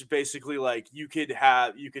 He was basically like, you could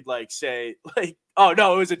say like, oh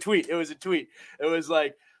no, it was a tweet. It was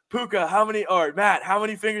like, Puka, Matt, how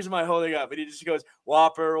many fingers am I holding up? And he just goes,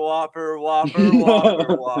 whopper, whopper, whopper,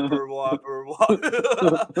 whopper, whopper, whopper,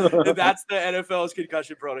 whopper. And that's the NFL's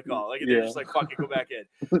concussion protocol. Like, they're just like, fucking go back in.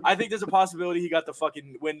 I think there's a possibility he got the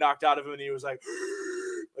fucking wind knocked out of him and he was like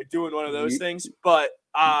doing one of those things. But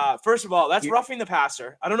First of all, that's roughing the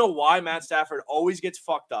passer. I don't know why Matt Stafford always gets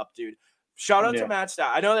fucked up, dude. Shout out to Matt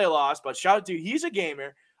Stafford. I know they lost, but shout out, dude. He's a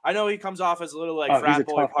gamer. I know he comes off as a little frat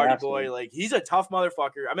boy, party boy. Like, he's a tough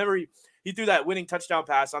motherfucker. I remember he threw that winning touchdown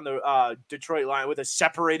pass on the Detroit line with a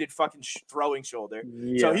separated fucking throwing shoulder.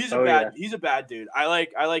 So he's a bad dude. I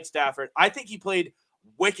like Stafford. I think he played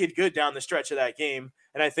wicked good down the stretch of that game,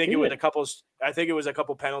 and I think it was a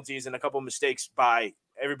couple penalties and a couple mistakes by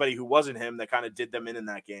everybody who wasn't him that kind of did them in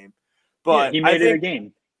that game. But he made it a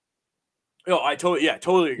game. No, I totally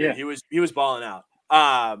agree. Yeah. He was balling out.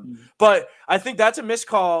 But I think that's a missed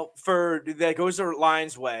call that goes the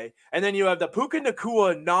Lions' way. And then you have the Puka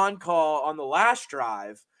Nacua non-call on the last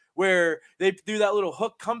drive where they do that little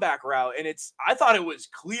hook comeback route, and I thought it was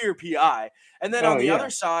clear PI. And then on the other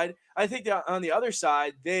side, I think on the other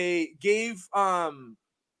side they gave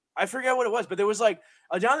I forget what it was, but there was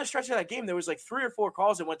down the stretch of that game, there was 3 or 4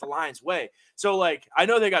 calls that went the Lions' way. So I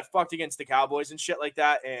know they got fucked against the Cowboys and shit like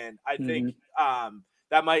that, and I think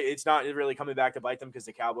it's not really coming back to bite them because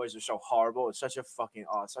the Cowboys are so horrible. It's such a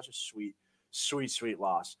such a sweet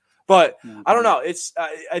loss. But I don't know.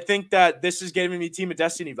 I think that this is giving me Team of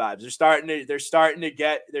Destiny vibes.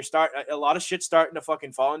 A lot of shit starting to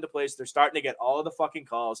fucking fall into place. They're starting to get all of the fucking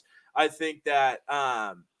calls. I think that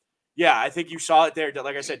I think you saw it there.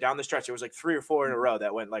 Like I said, down the stretch, it was 3 or 4 in a row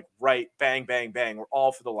that went right, bang, bang, bang. We're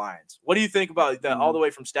all for the Lions. What do you think about that all the way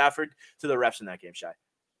from Stafford to the refs in that game, Shai?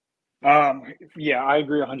 I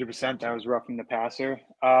agree 100%. That was roughing the passer.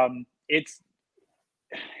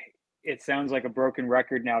 It sounds like a broken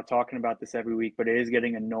record now talking about this every week, but it is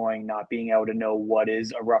getting annoying not being able to know what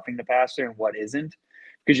is a roughing the passer and what isn't,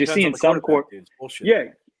 because you're seeing some Yeah,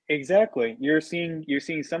 exactly. You're seeing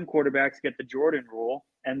some quarterbacks get the Jordan rule,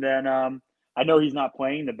 and then I know he's not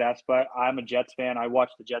playing the best, but I'm a Jets fan. I watch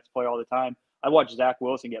the Jets play all the time. I watch Zach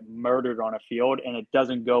Wilson get murdered on a field, and it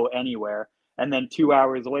doesn't go anywhere. And then 2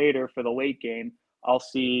 hours later for the late game, I'll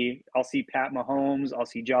see Pat Mahomes, I'll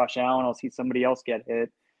see Josh Allen, I'll see somebody else get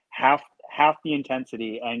hit half the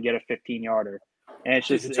intensity and get a 15-yarder. And it's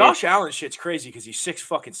just Josh Allen shit's crazy because he's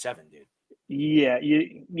 6'7", dude. Yeah,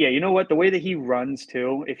 you know what? The way that he runs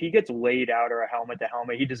too, if he gets laid out or a helmet to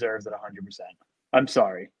helmet, he deserves it 100%. I'm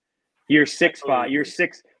sorry. You're 6'5", you're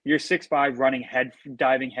 6'5",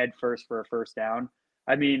 diving head first for a first down.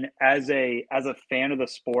 I mean, as a fan of the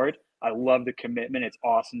sport, I love the commitment. It's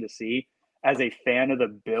awesome to see. As a fan of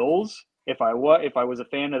the Bills, if I was a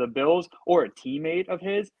fan of the Bills or a teammate of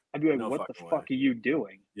his, I'd be like, what the fuck are you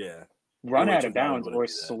doing? Yeah. Run out of bounds or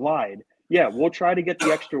slide. Yeah, we'll try to get the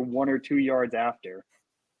extra 1 or 2 yards after.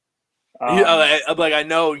 I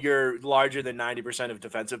know you're larger than 90% of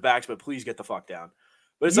defensive backs, but please get the fuck down.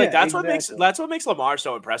 But it's that's what makes Lamar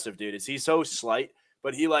so impressive, dude. Is he's so slight,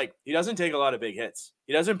 but he doesn't take a lot of big hits.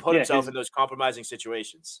 He doesn't put himself in those compromising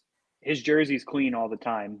situations. His jersey's clean all the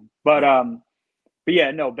time. But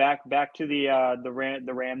back to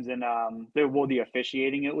the Rams and the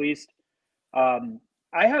officiating at least. I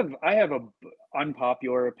have a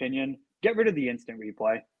unpopular opinion. Get rid of the instant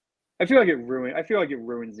replay. I feel like it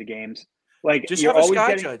ruins the games. Just have a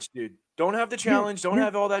sky judge, dude. Don't have the challenge. Don't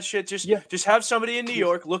have all that shit. Just have somebody in New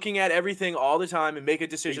York looking at everything all the time and make a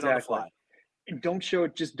decision on the fly. And don't show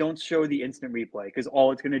the instant replay, because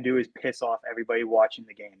all it's going to do is piss off everybody watching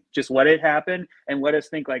the game. Just let it happen and let us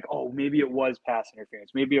think maybe it was pass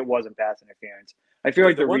interference. Maybe it wasn't pass interference. I feel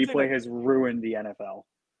like the replay has ruined the NFL.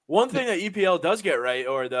 One thing that EPL does get right,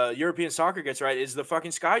 or the European soccer gets right, is the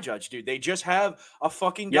fucking sky judge, dude. They just have a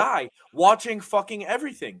fucking guy watching fucking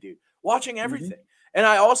everything, dude. Watching everything. Mm-hmm. And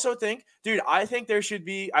I also think, dude, I think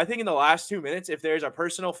in the last 2 minutes, if there's a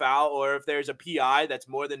personal foul or if there's a PI that's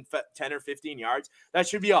more than 10 or 15 yards, that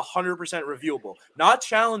should be 100% reviewable. Not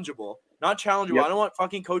challengeable. Yep. I don't want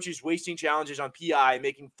fucking coaches wasting challenges on PI,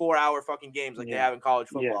 making 4-hour fucking games like they have in college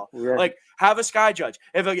football. Yeah, have a sky judge.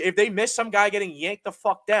 If they miss some guy getting yanked the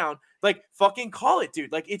fuck down, fucking call it,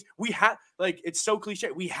 dude. It's so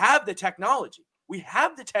cliche. We have the technology.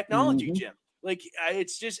 Mm-hmm. Jim.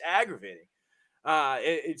 It's just aggravating.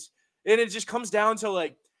 It just comes down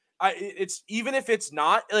to it's even if it's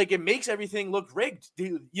not it makes everything look rigged,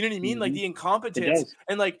 dude. You know what I mean? Mm-hmm. The incompetence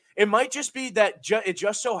and it might just be that it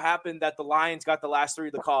just so happened that the Lions got the last 3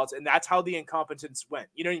 of the calls, and that's how the incompetence went.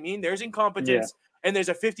 You know what I mean? There's incompetence, and there's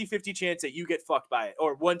a 50-50 chance that you get fucked by it,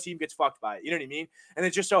 or one team gets fucked by it. You know what I mean? And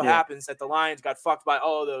it just so happens that the Lions got fucked by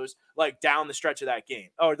all of those down the stretch of that game,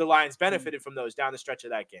 or the Lions benefited from those down the stretch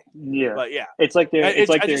of that game. Yeah, but it's like they're.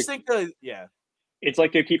 It's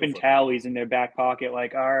like they're keeping tallies in their back pocket. All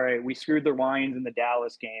right, we screwed the Lions in the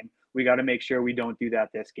Dallas game. We got to make sure we don't do that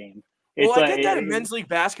this game. I get that in men's league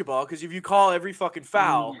basketball, because if you call every fucking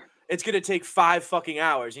foul, it's going to take 5 fucking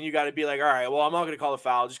hours, and you got to be like, all right, well, I'm not going to call a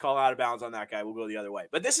foul. Just call out of bounds on that guy. We'll go the other way.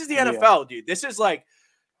 But this is the NFL, dude. This is like,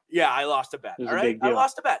 yeah, I lost a bet. All right, I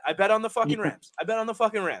lost a bet. I bet on the fucking Rams. I bet on the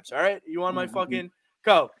fucking Rams. All right, you want my fucking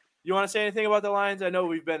go? You want to say anything about the Lions? I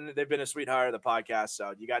know they've been a sweetheart of the podcast.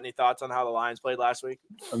 So, you got any thoughts on how the Lions played last week?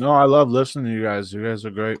 No, I love listening to you guys. You guys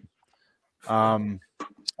are great. I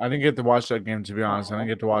didn't get to watch that game, to be honest. I didn't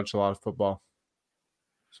get to watch a lot of football.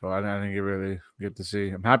 So I didn't really get to see.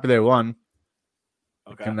 I'm happy they won.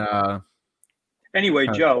 Okay. Anyway,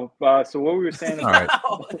 Joe, so what we were saying. All right.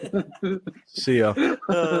 See ya.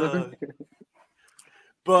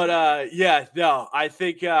 Yeah, no, I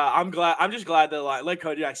think I'm just glad that, like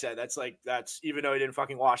Kodiak said, that's even though he didn't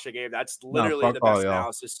fucking watch the game, that's literally the best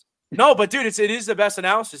analysis. No, but dude, it is the best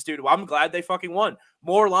analysis, dude. I'm glad they fucking won.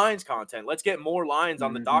 More Lions content. Let's get more Lions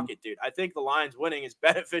on the docket, dude. I think the Lions winning is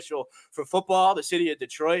beneficial for football, the city of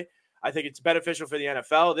Detroit. I think it's beneficial for the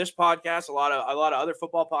NFL. This podcast, a lot of other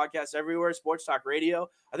football podcasts everywhere, sports talk radio.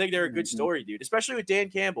 I think they're a good story, dude, especially with Dan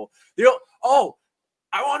Campbell.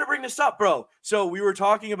 I want to bring this up, bro. So we were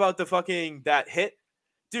talking about that hit.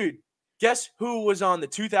 Dude, guess who was on the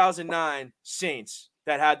 2009 Saints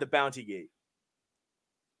that had the bounty gate?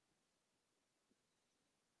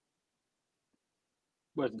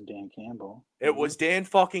 Wasn't Dan Campbell. It was Dan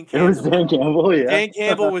fucking Campbell. It was Dan Campbell, yeah. Dan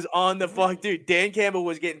Campbell was on the dude. Dan Campbell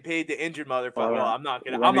was getting paid the injured motherfucker. Well, I'm not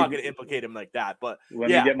gonna implicate him like that, but let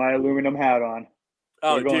me get my aluminum hat on.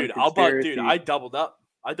 Oh, dude, I doubled up.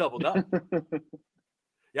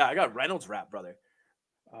 Yeah, I got Reynolds wrap, brother.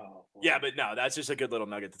 Oh, boy. Yeah, but no, that's just a good little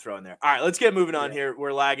nugget to throw in there. All right, let's get moving on here.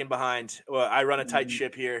 We're lagging behind. Well, I run a tight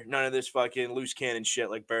ship here. None of this fucking loose cannon shit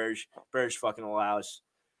like Burg fucking allows.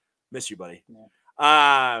 Miss you, buddy. Yeah.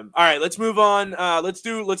 All right, let's move on. Let's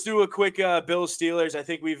do a quick Bills Steelers. I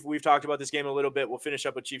think we've talked about this game a little bit. We'll finish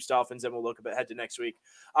up with Chiefs Dolphins, and we'll look ahead to next week.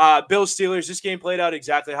 Bills Steelers. This game played out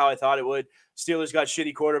exactly how I thought it would. Steelers got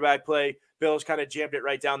shitty quarterback play. Bills kind of jammed it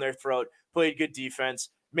right down their throat. Played good defense.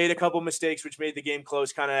 Made a couple mistakes, which made the game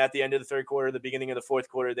close kind of at the end of the third quarter, the beginning of the fourth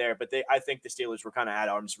quarter there. But I think the Steelers were kind of at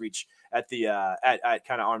arm's reach at at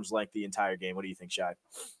kind of arm's length the entire game. What do you think, Shai?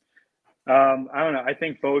 I don't know. I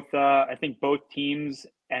think both teams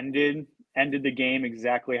ended the game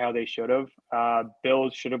exactly how they should have.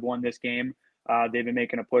 Bills should have won this game. They've been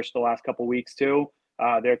making a push the last couple weeks too.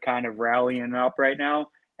 They're kind of rallying up right now.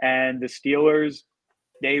 And the Steelers,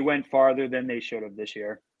 they went farther than they should have this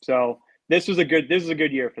year. So this is a good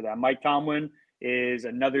year for them. Mike Tomlin is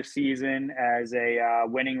another season as a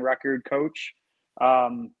winning record coach.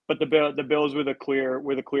 But the Bills were the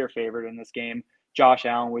clear favorite in this game. Josh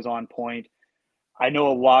Allen was on point. I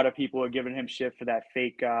know a lot of people are giving him shit for that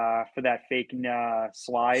fake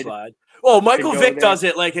slide. Oh, Michael Vick does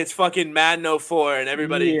it like it's fucking Madden 04 and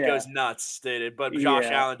everybody goes nuts, stated. But Josh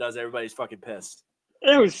Allen does, everybody's fucking pissed.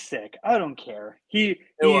 It was sick. I don't care. It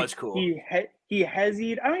was cool. He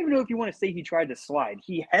hesitated. I don't even know if you want to say he tried to slide.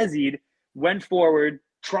 He hesitated, went forward,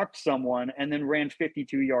 trucked someone, and then ran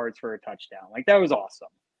 52 yards for a touchdown. Like, that was awesome.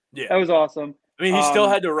 Yeah. That was awesome. I mean, he still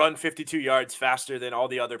had to run 52 yards faster than all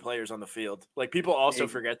the other players on the field. Like, people also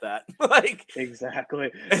forget that. Like, exactly.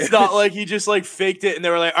 It's not like he just like faked it and they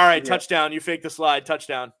were like, all right, touchdown. You faked the slide,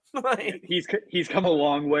 touchdown. Like, he's come a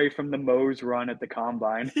long way from the Mose run at the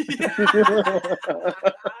combine.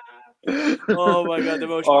 Oh my God, the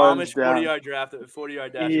most Amish 40-yard draft,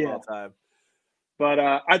 40-yard dash of all time. But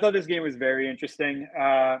I thought this game was very interesting.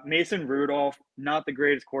 Mason Rudolph, not the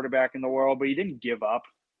greatest quarterback in the world, but he didn't give up,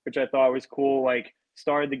 which I thought was cool. Like,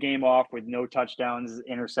 started the game off with no touchdowns,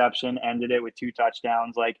 interception, ended it with 2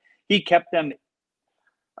 touchdowns. Like, he kept them.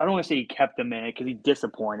 I don't want to say he kept them in it because he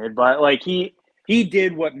disappointed, but like he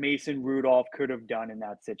did what Mason Rudolph could have done in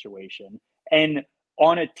that situation, and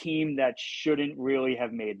on a team that shouldn't really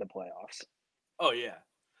have made the playoffs. Oh yeah.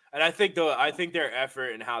 And I think their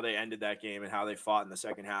effort and how they ended that game and how they fought in the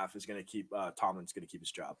second half is going to keep Tomlin's going to keep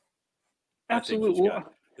his job. Absolutely.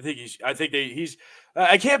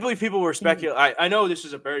 I can't believe people were speculating. I know this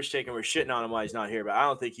is a bearish take and we're shitting on him while he's not here, but I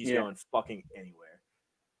don't think he's going fucking anywhere.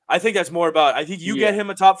 I think that's more about, I think you get him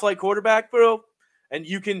a top flight quarterback, bro. And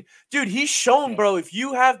you can, dude, he's shown, bro, if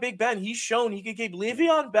you have Big Ben, he's shown he can keep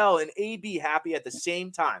Le'Veon Bell and AB happy at the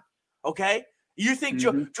same time. Okay? You think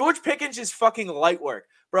George Pickens is fucking light work.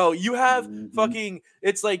 Bro, you have fucking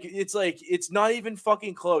it's not even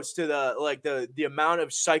fucking close to the amount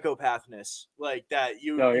of psychopathness like that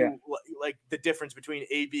you like the difference between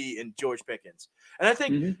AB and George Pickens. And I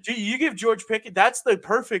think you give George Pickens, that's the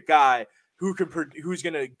perfect guy who's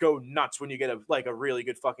gonna go nuts when you get a really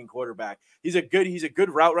good fucking quarterback. He's a good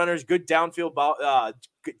route runner, he's good downfield ball,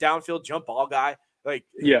 downfield jump ball guy. Like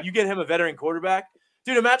you get him a veteran quarterback.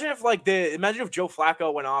 Dude, imagine if Joe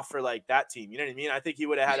Flacco went off for like that team. You know what I mean? I think he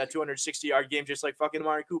would have had a 260-yard game just like fucking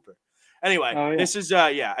Amari Cooper. Anyway, This is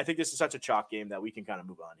I think this is such a chalk game that we can kind of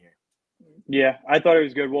move on here. Yeah, I thought it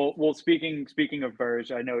was good. Well, speaking of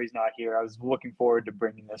Burge, I know he's not here. I was looking forward to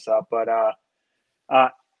bringing this up, but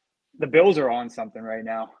the Bills are on something right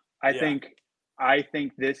now. I think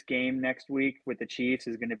this game next week with the Chiefs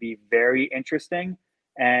is going to be very interesting.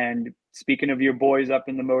 And speaking of your boys up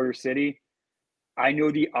in the Motor City, I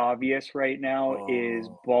know the obvious right now is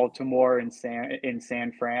Baltimore and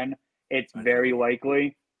San Fran. It's very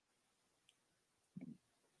likely.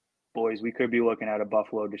 Boys, we could be looking at a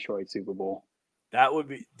Buffalo-Detroit Super Bowl. That would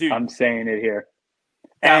be, dude. I'm saying it here.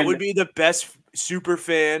 That would be the best super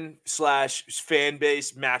fan / fan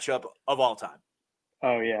base matchup of all time.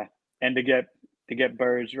 Oh yeah, and to get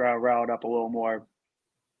Burge riled up a little more,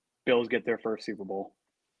 Bills get their first Super Bowl,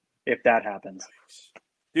 if that happens.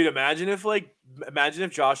 Dude, imagine if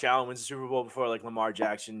Josh Allen wins the Super Bowl before like Lamar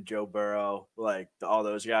Jackson, Joe Burrow, like all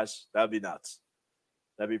those guys. That'd be nuts.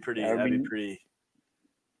 That'd be pretty. That'd be pretty.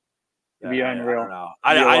 It'd be unreal.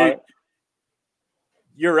 I don't know.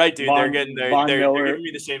 You're right, dude. They're giving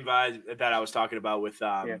me the same vibes that I was talking about with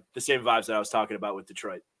the same vibes that I was talking about with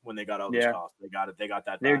Detroit when they got all those calls. They got it. They got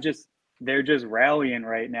that. They're just rallying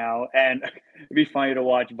right now, and it'd be funny to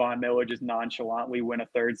watch Von Miller just nonchalantly win a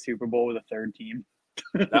third Super Bowl with a third team.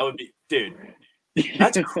 That would be, dude.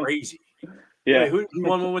 That's crazy. Yeah. Wait, who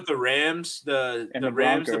won one with the Rams? The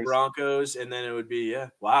Rams, the Broncos, and then it would be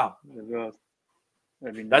wow.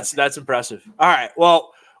 That's impressive. All right,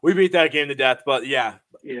 well. We beat that game to death, but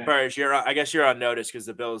Burge, I guess you're on notice because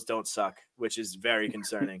the Bills don't suck, which is very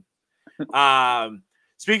concerning.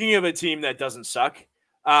 Speaking of a team that doesn't suck,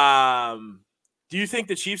 do you think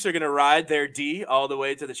the Chiefs are going to ride their D all the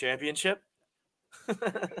way to the championship? Did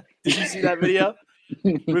you see that video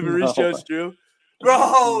with Maurice Jones-Drew?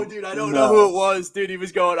 Bro, dude, I don't know who it was. Dude, he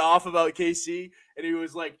was going off about KC, and he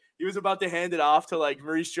was about to hand it off to like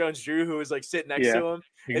Maurice Jones-Drew, who was like sitting next to him.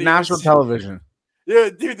 National television.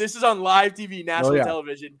 Yeah, dude, this is on live TV, national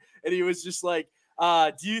television. And he was just like,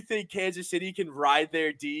 do you think Kansas City can ride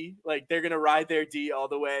their D? Like, they're going to ride their D all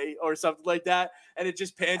the way or something like that? And it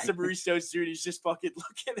just pans to Maurice Jones-Drew, and he's just fucking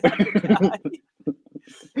looking at the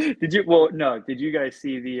guy. Did you guys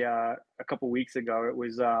see a couple weeks ago, it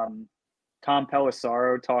was Tom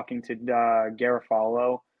Pelissero talking to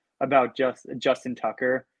Garofalo about Justin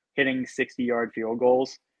Tucker hitting 60-yard field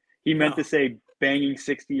goals. He meant to say banging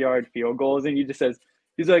 60-yard field goals, and he just says,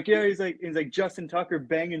 he's like Justin Tucker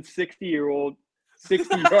banging 60 yards. And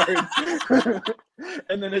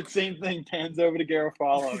then the same thing pans over to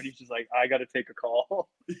Garofalo, and he's just like, I gotta take a call.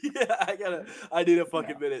 Yeah, I need a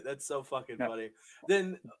fucking minute. That's so fucking funny.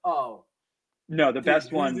 Then the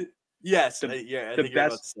best one. Yes, I think you're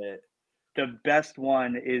about to say it. The best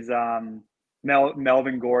one is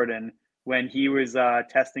Melvin Gordon when he was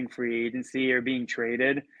testing free agency or being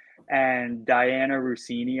traded. And Diana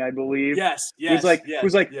Rossini, I believe, was like,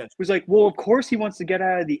 well, of course he wants to get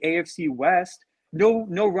out of the AFC West.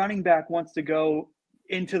 No running back wants to go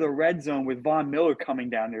into the red zone with Von Miller coming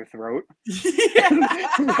down their throat.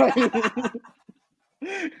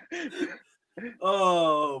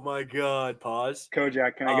 Oh my God! Pause.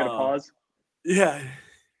 Kojak, can I get a pause? Yeah.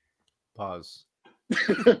 Pause.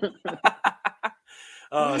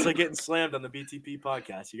 It's like getting slammed on the BTP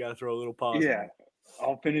podcast. You got to throw a little pause. Yeah.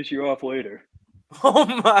 I'll finish you off later. Oh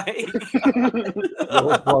my God.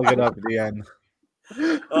 We'll plug it up at the end.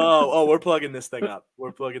 We're plugging this thing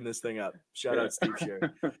up. Shout out Steve Sher.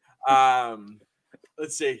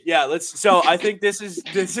 Let's see. Yeah, so I think this is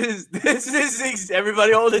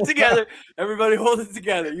everybody hold it together. Everybody hold it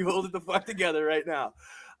together. You hold it the fuck together right now.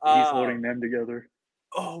 He's holding them together.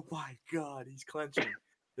 Oh my God, he's clenching.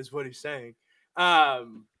 Is what he's saying. Does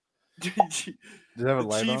it have a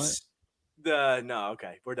light Chiefs, on it? No,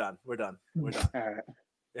 okay. We're done. All right.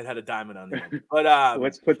 It had a diamond on the end. But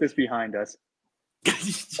let's put this behind us.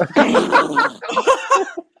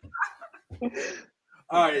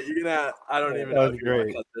 All right, I don't even know if you're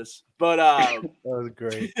gonna cut this. But that was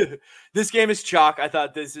great. This game is chalk. I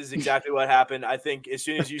thought this is exactly what happened. I think as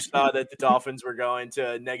soon as you saw that the Dolphins were going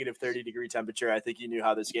to negative 30-degree temperature, I think you knew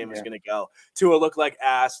how this game was gonna go. Tua looked like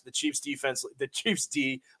ass. The Chiefs D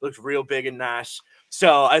looked real big and Nash.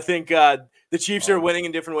 So I think the Chiefs are winning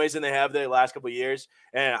in different ways than they have the last couple of years,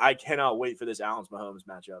 and I cannot wait for this Allen-Mahomes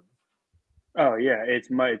matchup. Oh yeah, it's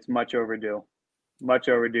much overdue. Much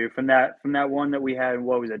overdue from that one that we had.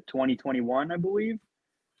 What was it, 2021? I believe.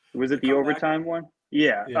 Was it the overtime one?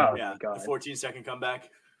 Yeah. Oh my God. The 14-second comeback.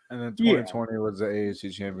 And then 2020 was the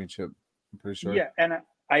AFC Championship. I'm pretty sure. Yeah, and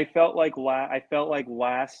I felt like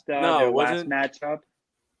last matchup.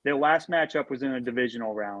 their last matchup was in a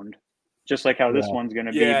divisional round, just like how this one's going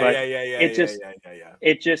to be. But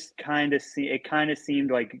it just kind of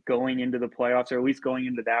seemed like going into the playoffs, or at least going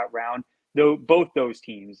into that round, though both those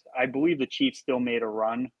teams, I believe the Chiefs still made a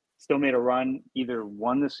run, either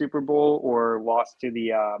won the Super Bowl or lost to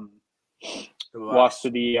the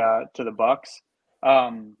Bucks.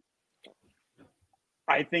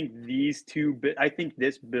 I think this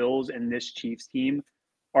Bills and this Chiefs team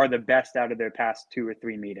are the best out of their past 2 or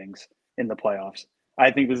 3 meetings in the playoffs.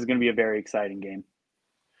 I think this is going to be a very exciting game.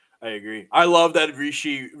 I agree. I love that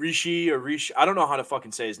Rishi. I don't know how to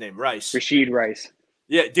fucking say his name. Rashid Rice.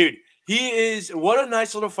 Yeah, dude. He is what a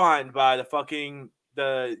nice little find by the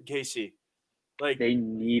KC. Like they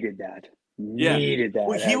needed that.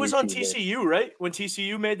 Well, he was on TCU, right? When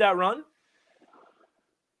TCU made that run.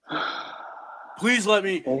 Please let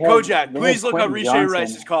me, Kojak. Please look up Rishi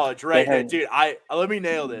Rice's college, right? Dude, let me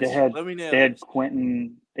nail this. They had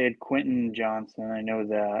Quentin Johnson. I know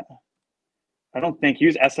that. I don't think he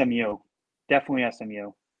was SMU. Definitely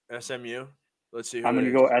SMU. SMU. Let's see. I'm gonna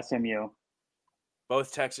go SMU.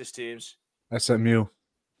 Both Texas teams. SMU.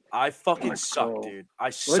 I fucking suck, dude. I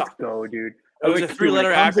suck. Let's go, dude. It was a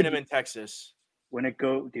 3-letter acronym in Texas. When it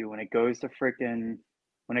goes to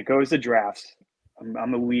drafts,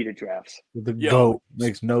 I'm a lead at drafts. The GOAT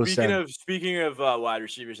makes no sense. Speaking of wide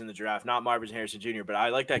receivers in the draft, not Marvin Harrison Jr., but I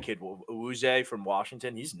like that kid Uwuze from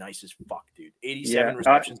Washington. He's nice as fuck, dude. 87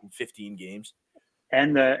 receptions in 15 games.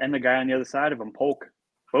 And the guy on the other side of him, Polk.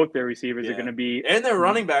 Both their receivers are going to be, and their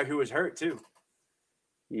running back who was hurt too.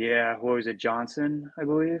 Yeah, what was it, Johnson? I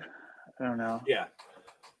believe. I don't know. Yeah.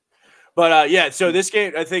 But so this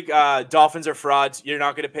game, I think Dolphins are frauds. You're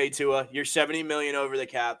not going to pay Tua. You're $70 million over the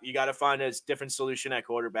cap. You got to find a different solution at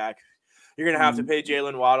quarterback. You're going to have to pay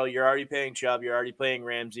Jalen Waddle. You're already paying Chubb. You're already paying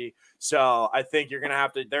Ramsey. So I think they're going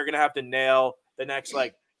to have to nail the next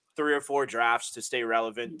 3 or 4 drafts to stay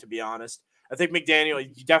relevant. To be honest, I think McDaniel.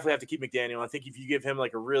 You definitely have to keep McDaniel. I think if you give him a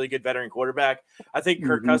really good veteran quarterback, I think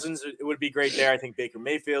Kirk Cousins would be great there. I think Baker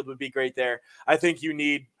Mayfield would be great there. I think you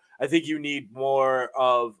need more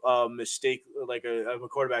of a mistake, a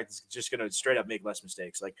quarterback that's just going to straight up make less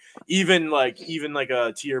mistakes. Even a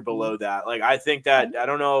tier below that. I think that, I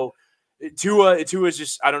don't know, Tua is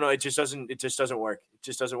just, I don't know. It just doesn't work. It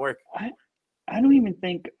just doesn't work. I don't even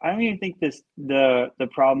think the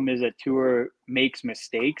problem is that Tua makes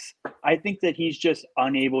mistakes. I think that he's just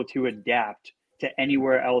unable to adapt to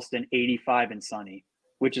anywhere else than 85 and sunny,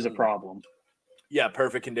 which is a problem. Yeah,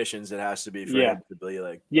 perfect conditions. It has to be for him to be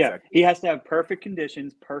effective. He has to have perfect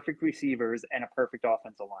conditions, perfect receivers, and a perfect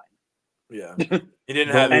offensive line. Yeah, he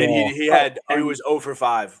didn't have. He was 0 for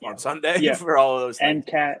 5 on Sunday for all of those things.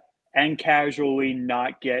 And casually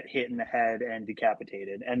not get hit in the head and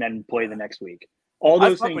decapitated, and then play the next week. All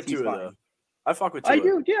those things he's fine. I fuck with Tua. I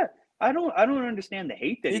do. Yeah, I don't understand the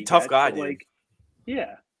hate that he's a tough guy, dude.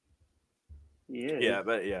 Yeah. Yeah,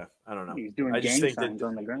 but I don't know. He's doing gang signs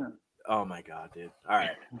on the ground. Oh my god, dude! All right.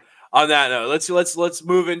 On that note, let's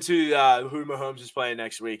move into who Mahomes is playing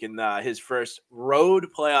next week in his first road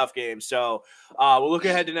playoff game. So we'll look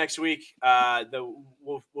ahead to next week.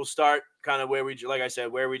 We'll start kind of where we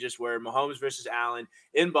just were. Mahomes versus Allen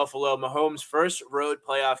in Buffalo. Mahomes' first road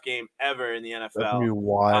playoff game ever in the NFL. That's gonna be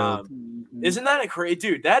wild. Isn't that a crazy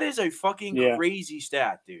dude? That is a fucking crazy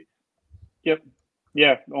stat, dude. Yep.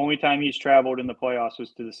 Yeah. The only time he's traveled in the playoffs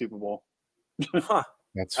was to the Super Bowl. Huh.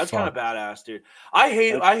 That's kind of badass, dude. I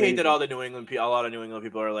hate that a lot of New England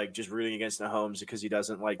people are just rooting against Mahomes because he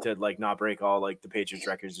doesn't like to not break all the Patriots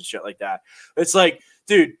records and shit like that. It's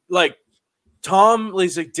dude, Tom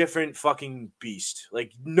is a different fucking beast.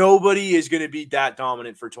 Nobody is gonna be that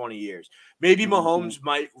dominant for 20 years. Maybe Mahomes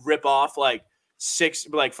might rip off 5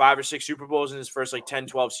 or 6 Super Bowls in his first 10,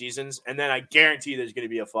 12 seasons, and then I guarantee there's going to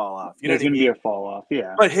be a fall off. There's going to be a fall off,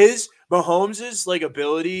 yeah. But Mahomes's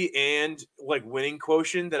ability and winning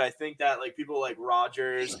quotient that I think that people like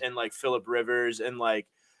Rodgers and Phillip Rivers and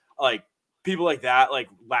people like that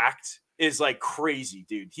lacked is crazy,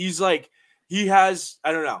 dude. He's he has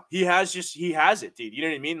it, dude. You know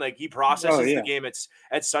what I mean? He processes the game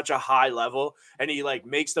at such a high level, and he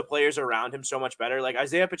makes the players around him so much better.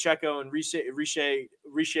 Isaiah Pacheco and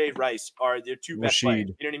Rashid Rice are their 2 best players.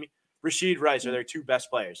 You know what I mean? Rashid Rice are their 2 best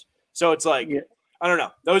players. So it's I don't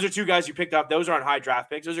know. Those are 2 guys you picked up. Those aren't high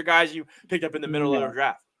draft picks. Those are guys you picked up in the middle of the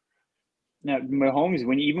draft. Now, Mahomes,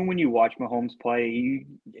 when you watch Mahomes play,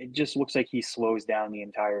 it just looks like he slows down the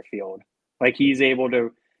entire field. He's able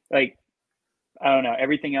to I don't know,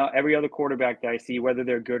 everything else, every other quarterback that I see, whether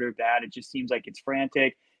they're good or bad, it just seems like it's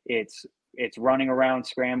frantic. It's running around,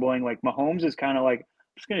 scrambling. Mahomes is kind of I'm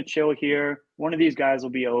just going to chill here. One of these guys will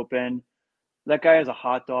be open. That guy has a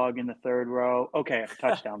hot dog in the third row. Okay,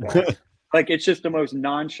 touchdown pass. Like, it's just the most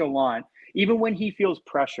nonchalant. Even when he feels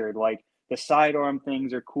pressured, like the sidearm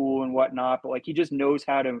things are cool and whatnot, but like he just knows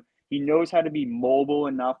how to. He knows how to be mobile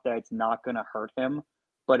enough that it's not going to hurt him,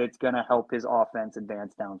 but it's going to help his offense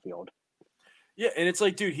advance downfield. Yeah, and it's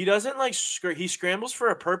like, dude, he doesn't like he scrambles for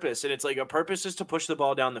a purpose, and it's like a purpose is to push the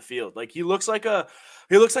ball down the field. Like he looks like a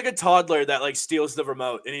toddler that like steals the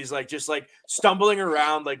remote, and he's like just like stumbling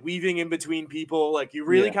around, like weaving in between people. Like you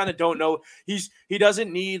really kind of don't know. He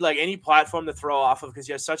doesn't need like any platform to throw off of because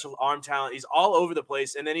he has such an arm talent. He's all over the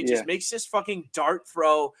place, and then he just makes this fucking dart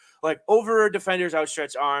throw like over a defender's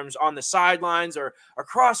outstretched arms on the sidelines or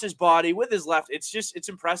across his body with his left. It's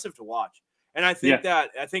impressive to watch. And I think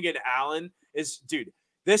in Allen is, dude,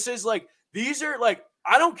 this is like, these are like,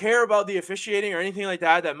 I don't care about the officiating or anything like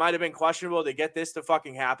that. That might have been questionable to get this to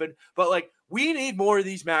fucking happen. But like, we need more of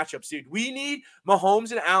these matchups, dude. We need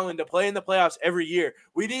Mahomes and Allen to play in the playoffs every year.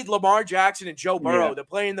 We need Lamar Jackson and Joe Burrow to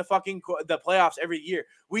play in the playoffs every year.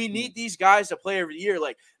 We need these guys to play every year.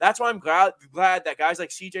 Like, that's why I'm glad that guys like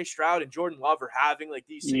CJ Stroud and Jordan Love are having like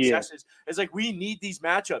these successes. It's like, we need these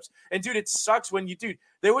matchups. And dude, it sucks when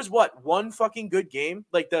there was one fucking good game.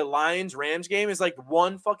 Like the Lions-Rams game is like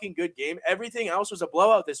one fucking good game. Everything else was a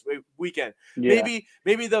blowout this weekend. Yeah.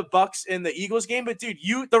 Maybe the Bucks and the Eagles game, but dude,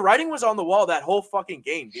 the writing was on the wall that whole fucking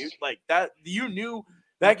game, dude. Like that, you knew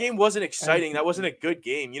that game wasn't exciting. That wasn't a good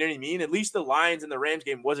game. You know what I mean? At least the Lions and the Rams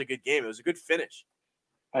game was a good game. It was a good finish.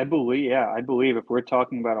 I believe if we're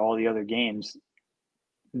talking about all the other games,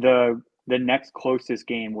 the next closest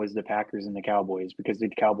game was the Packers and the Cowboys because the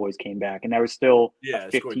Cowboys came back, and that was still a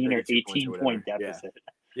 15 or 18 point deficit.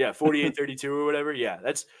 Yeah, 48-32 or whatever. Yeah,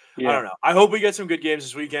 I don't know. I hope we get some good games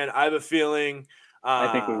this weekend. I have a feeling.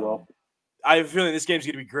 I think we will. I have a feeling this game's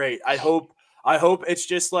going to be great. I hope it's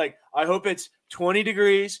just like, I hope it's 20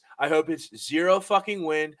 degrees. I hope it's 0 fucking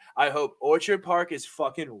wind. I hope Orchard Park is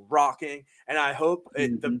fucking rocking. And I hope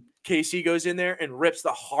the KC goes in there and rips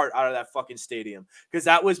the heart out of that fucking stadium. Because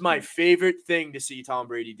that was my favorite thing to see Tom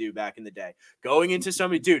Brady do back in the day. Going into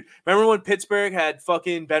somebody, dude, remember when Pittsburgh had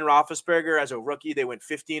fucking Ben Roethlisberger as a rookie? They went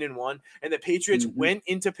 15-1. And the Patriots went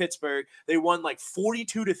into Pittsburgh. They won like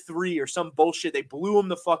 42-3 or some bullshit. They blew them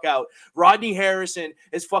the fuck out. Rodney Harrison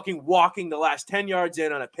is fucking walking the last 10 yards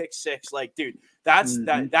in on a pick six. Like, dude,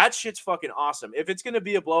 that shit's fucking awesome. If it's going to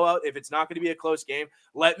be a blowout, if it's not going to be a close game,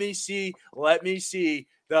 let me see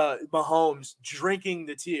the Mahomes drinking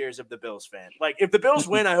the tears of the Bills fan. Like, if the Bills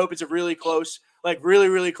win, I hope it's a really close, like really,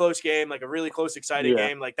 really close game, like a really close, exciting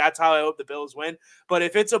game. Like, that's how I hope the Bills win. But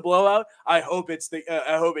if it's a blowout, I hope it's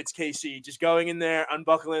KC just going in there,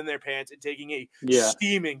 unbuckling their pants and taking a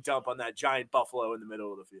steaming dump on that giant buffalo in the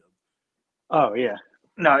middle of the field. Oh yeah.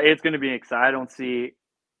 No, it's going to be exciting.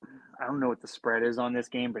 I don't know what the spread is on this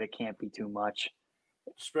game, but it can't be too much.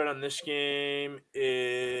 Spread on this game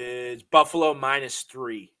is Buffalo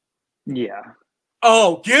 -3. Yeah.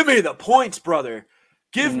 Oh, give me the points, brother.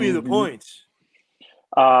 Give me the points.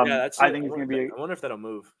 I think it's going to be. I wonder if that'll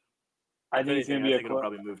move. I think it's going to be. It'll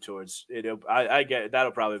probably move towards it. I get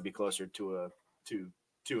that'll probably be closer to a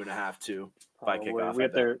 2.5 2 by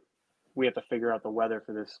kickoff. We have to figure out the weather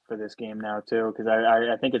for this game now too, because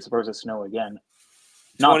I think it's supposed to snow again.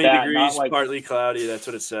 20 degrees, partly cloudy. That's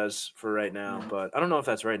what it says for right now. But I don't know if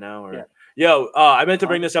that's right now or. Yeah. I meant to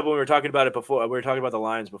bring this up when we were talking about it before. We were talking about the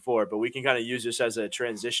Lions before, but we can kind of use this as a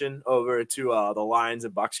transition over to the Lions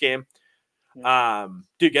and Bucks game. Yeah.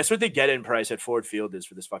 Dude, guess what the get-in price at Ford Field is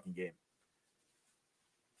for this fucking game?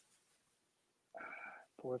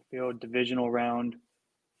 Ford Field Divisional Round.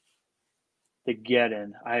 The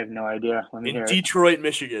get-in. I have no idea. Let me hear Detroit,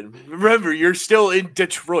 Michigan. Remember, you're still in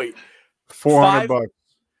Detroit. $400.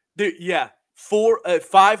 Dude, yeah.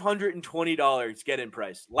 $520 get-in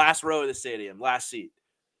price. Last row of the stadium. Last seat.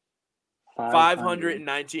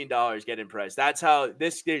 $519 get-in price. That's how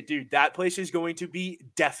this dude. That place is going to be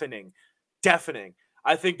deafening.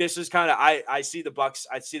 I think this is kind of. I see the Bucks.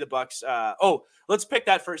 Let's pick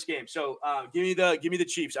that first game. So, give me the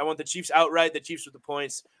Chiefs. I want the Chiefs outright. The Chiefs with the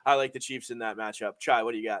points. I like the Chiefs in that matchup. Chai,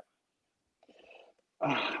 what do you got?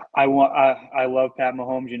 I love Pat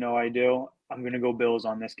Mahomes. You know I do. I'm gonna go Bills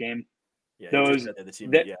on this game. Yeah, you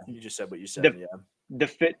just said what you said.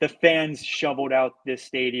 The fans shoveled out this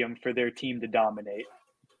stadium for their team to dominate.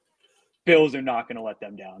 Bills are not gonna let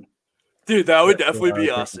them down. Dude, that would definitely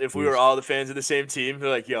be us if we were all the fans of the same team. They're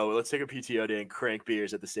like, yo, let's take a PTO day and crank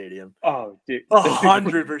beers at the stadium. Oh, dude.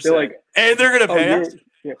 100%. Like, and they're going to pay us.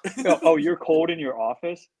 Yeah. You're cold in your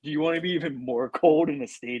office? Do you want to be even more cold in a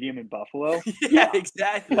stadium in Buffalo? Yeah,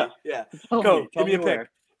 exactly. Yeah. Go, give me a pick.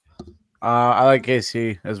 I like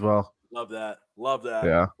KC as well. Love that.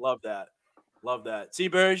 Yeah. Love that. Love that. See,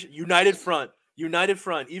 Burge, united front. United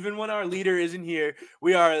front. Even when our leader isn't here,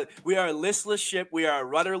 we are a listless ship. We are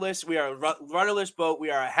rudderless. We are a rudderless boat. We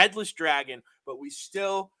are a headless dragon. But we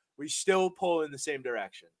still pull in the same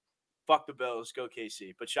direction. Fuck the Bills. Go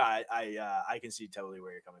KC. But Shy, I can see totally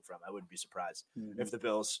where you're coming from. I wouldn't be surprised if the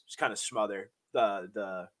Bills kind of smother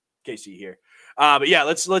the KC here. But yeah,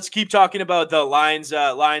 let's keep talking about the Lions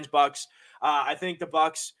Bucks. I think the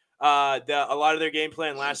Bucks. A lot of their game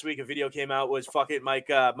plan last week, a video came out, was fuck it,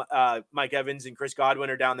 Mike Evans and Chris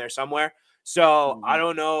Godwin are down there somewhere. So I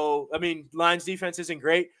don't know. I mean, Lions defense isn't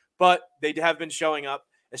great, but they have been showing up,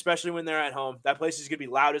 especially when they're at home. That place is going to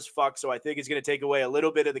be loud as fuck. So I think it's going to take away a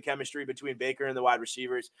little bit of the chemistry between Baker and the wide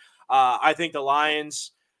receivers. I think the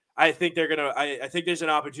Lions. I think they're gonna. I think there's an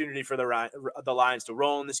opportunity for the Lions to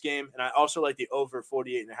roll in this game, and I also like the over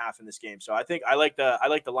 48.5 in this game. So I think I like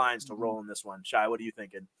the Lions to roll in this one. Shai, what are you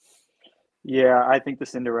thinking? Yeah, I think the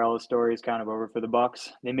Cinderella story is kind of over for the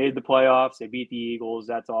Bucks. They made the playoffs. They beat the Eagles.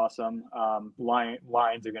 That's awesome.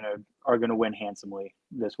 Lions are gonna win handsomely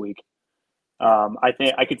this week. I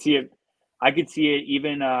think I could see it. I could see it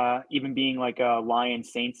even being like a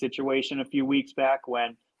Lions Saints situation a few weeks back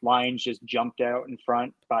when Lions just jumped out in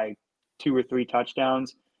front by 2 or 3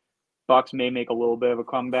 touchdowns. Bucks may make a little bit of a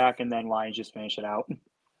comeback, and then Lions just finish it out.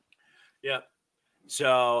 Yeah.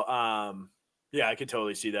 So, yeah, I could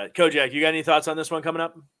totally see that. Kojak, you got any thoughts on this one coming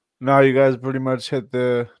up? No, you guys pretty much hit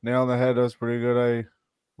the nail on the head. That was pretty good. I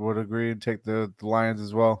would agree and take the Lions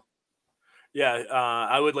as well. Yeah,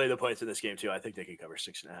 I would lay the points in this game too. I think they could cover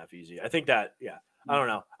 6.5 easy. I think that, yeah. I don't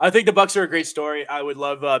know. I think the Bucks are a great story. I would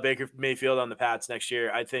love Baker Mayfield on the Pats next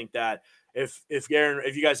year. I think that if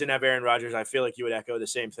you guys didn't have Aaron Rodgers, I feel like you would echo the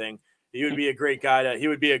same thing. He would be a great guy he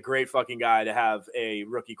would be a great fucking guy to have a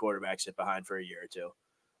rookie quarterback sit behind for a year or two.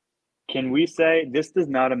 Can we say this does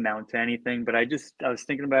not amount to anything, but I was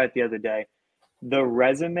thinking about it the other day. The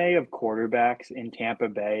resume of quarterbacks in Tampa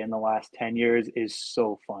Bay in the last 10 years is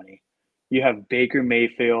so funny. You have Baker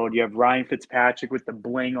Mayfield. You have Ryan Fitzpatrick with the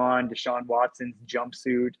bling on, Deshaun Watson's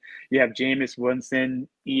jumpsuit. You have Jameis Winston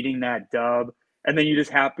eating that dub. And then you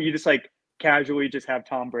just like casually just have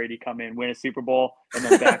Tom Brady come in, win a Super Bowl, and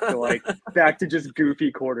then back to just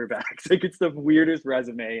goofy quarterbacks. Like it's the weirdest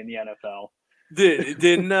resume in the NFL.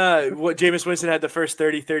 Didn't what Jameis Winston had the first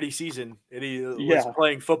 30-30 season, and he was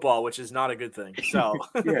playing football, which is not a good thing. So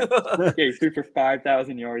he threw for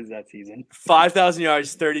 5,000 yards that season. 5,000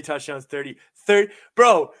 yards, 30 touchdowns, 30.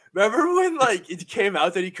 Bro, remember when it came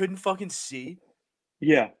out that he couldn't fucking see?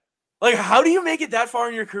 Yeah. Like, how do you make it that far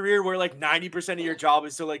in your career where 90% of your job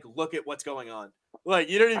is to look at what's going on?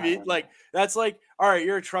 You know what I mean? That's all right,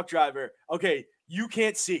 you're a truck driver. Okay, you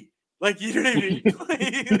can't see. You know what I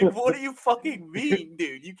mean? What do you fucking mean,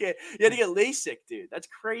 dude? You had to get LASIK, dude. That's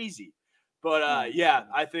crazy. But yeah,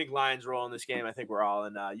 I think Lions roll in this game. I think we're all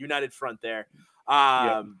in united front there.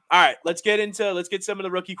 All right, let's get some of the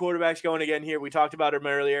rookie quarterbacks going again here. We talked about them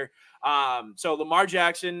earlier. So Lamar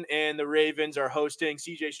Jackson and the Ravens are hosting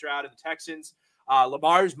CJ Stroud and the Texans.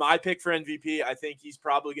 Lamar's my pick for MVP. I think he's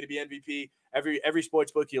probably going to be MVP. Every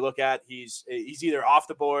sports book you look at, he's either off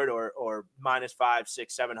the board or minus 500,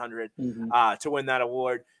 600, 700 to win that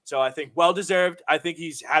award. So I think well deserved. I think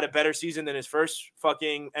he's had a better season than his first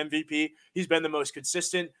fucking MVP. He's been the most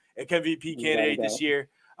consistent MVP candidate this year.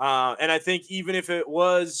 And I think even if it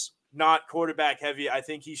was not quarterback heavy, I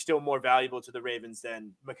think he's still more valuable to the Ravens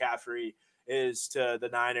than McCaffrey is to the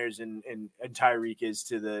Niners and Tyreek is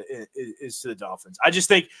to the Dolphins. I just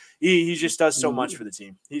think he just does so much for the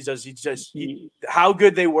team. How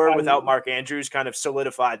good they were without Mark Andrews kind of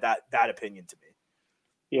solidified that opinion to me.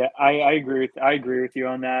 Yeah, I agree with you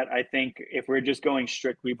on that. I think if we're just going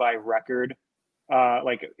strictly by record,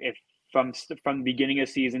 if from the beginning of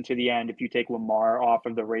the season to the end, if you take Lamar off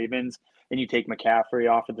of the Ravens and you take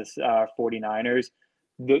McCaffrey off of the 49ers,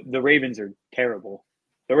 the Ravens are terrible.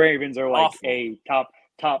 The Ravens are awful. A top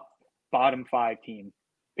bottom 5 team.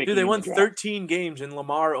 Dude, they won 13 games and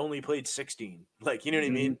Lamar only played 16. You know what I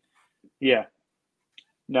mean? Yeah.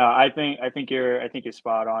 No, I think you're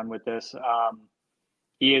spot on with this.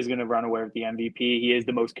 He is going to run away with the MVP. He is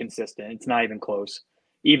the most consistent. It's not even close.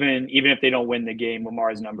 Even if they don't win the game,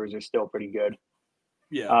 Lamar's numbers are still pretty good.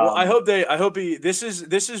 Yeah, well, this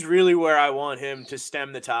is really where I want him to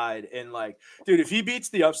stem the tide. And dude, if he beats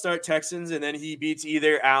the upstart Texans and then he beats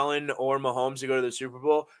either Allen or Mahomes to go to the Super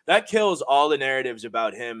Bowl, that kills all the narratives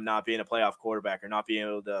about him not being a playoff quarterback or not being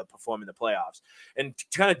able to perform in the playoffs. And to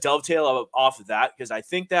kind of dovetail off of that, because I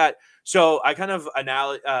think that, so I kind of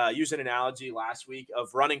used an analogy last week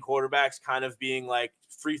of running quarterbacks kind of being like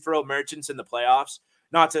free throw merchants in the playoffs.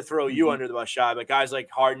 Not to throw you under the bus, Shy, but guys like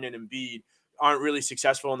Harden and Embiid aren't really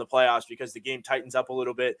successful in the playoffs because the game tightens up a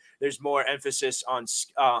little bit. There's more emphasis on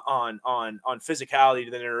physicality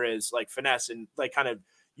than there is like finesse and like kind of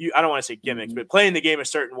I don't want to say gimmicks, but playing the game a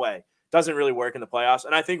certain way doesn't really work in the playoffs.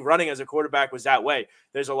 And I think running as a quarterback was that way.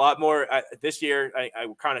 There's a lot more this year. I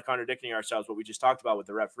kind of contradicting ourselves what we just talked about with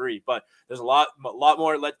the referee, but there's a lot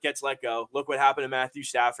more gets let go. Look what happened to Matthew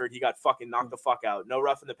Stafford. He got fucking knocked the fuck out. No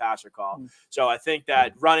roughing the passer call. So I think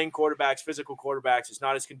that running quarterbacks, physical quarterbacks is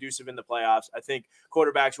not as conducive in the playoffs. I think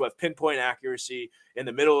quarterbacks who have pinpoint accuracy in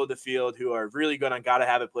the middle of the field, who are really good on gotta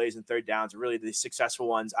have it plays and third downs, are really the successful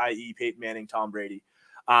ones, i.e. Peyton Manning, Tom Brady.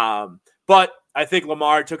 But I think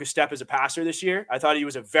Lamar took a step as a passer this year. I thought he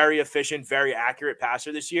was a very efficient, very accurate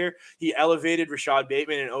passer this year. He elevated Rashad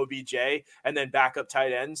Bateman and OBJ and then backup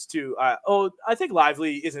tight ends to, I think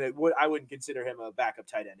Lively isn't it? I wouldn't consider him a backup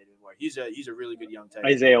tight end anymore. He's a really good young tight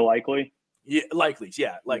end. Isaiah Likely. Yeah, likely.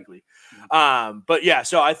 But yeah,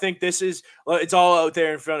 so I think it's all out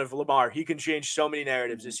there in front of Lamar. He can change so many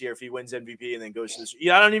narratives this year if he wins MVP and then goes to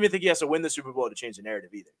I don't even think he has to win the Super Bowl to change the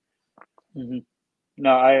narrative either. Mm-hmm.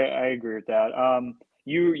 No, I agree with that.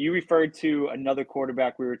 You referred to another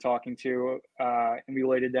quarterback we were talking to, and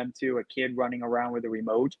related them to a kid running around with a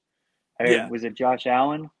remote. Was it Josh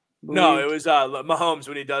Allen? No, it was Mahomes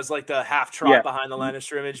when he does like the half trot behind the line of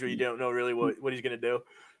scrimmage where you don't know really what he's going to do.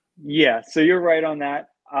 Yeah, so you're right on that.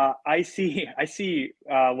 I see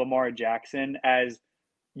Lamar Jackson as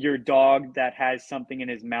your dog that has something in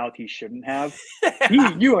his mouth he shouldn't have.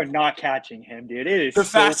 You are not catching him, dude. It is the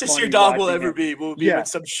fastest your dog will ever be. With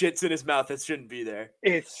some shits in his mouth that shouldn't be there.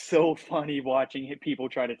 It's so funny watching people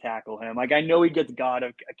try to tackle him. Like, I know he gets got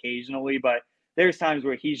occasionally, but there's times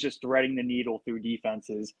where he's just threading the needle through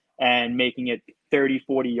defenses and making it 30,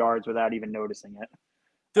 40 yards without even noticing it.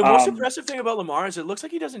 The most impressive thing about Lamar is it looks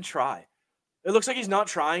like he doesn't try. It looks like he's not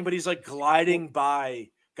trying, but he's like gliding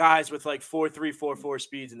by guys with like 4.3, 4.4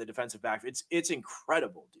 speeds in the defensive back. It's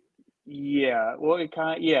incredible, dude. Yeah, well, it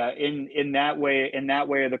kind of in that way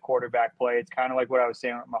of the quarterback play, it's kind of like what I was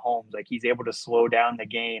saying with Mahomes. Like, he's able to slow down the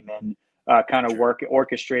game and kind of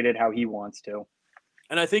orchestrate it how he wants to.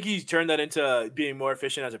 And I think he's turned that into being more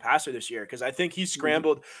efficient as a passer this year because I think he's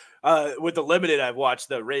scrambled with the limited. I've watched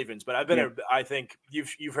the Ravens, but I think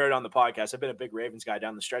you've heard on the podcast. I've been a big Ravens guy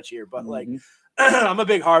down the stretch here, but like I'm a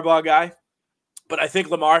big Harbaugh guy. But I think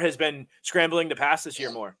Lamar has been scrambling to pass this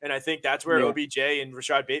year more. And I think that's where OBJ and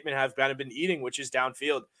Rashad Bateman have kind of been eating, which is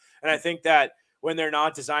downfield. And I think that when they're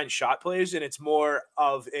not designed shot plays and it's more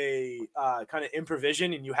of a kind of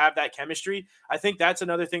improvisation and you have that chemistry, I think that's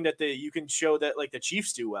another thing that you can show that like the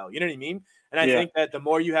Chiefs do well. You know what I mean? And I think that the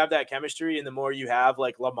more you have that chemistry and the more you have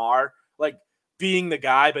like Lamar, like being the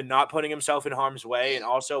guy, but not putting himself in harm's way and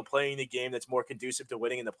also playing the game that's more conducive to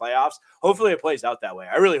winning in the playoffs, hopefully it plays out that way.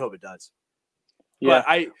 I really hope it does. Yeah,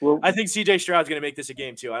 but I think C.J. Stroud's going to make this a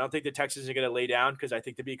game too. I don't think the Texans are going to lay down because I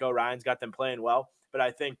think D'Amico Ryan's got them playing well. But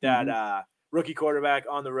I think that rookie quarterback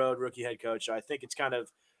on the road, rookie head coach. So I think it's kind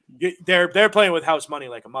of they're playing with house money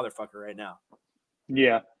like a motherfucker right now.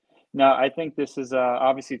 Yeah, no, I think this is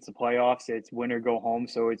obviously it's the playoffs. It's win or go home,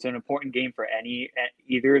 so it's an important game for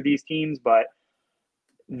either of these teams. But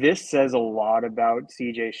this says a lot about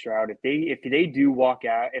C.J. Stroud. If they do walk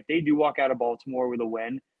out of Baltimore with a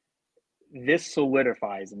win, this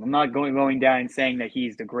solidifies him. I'm not going down and saying that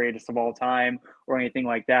he's the greatest of all time or anything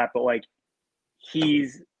like that, but like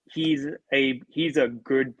he's a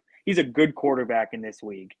good quarterback in this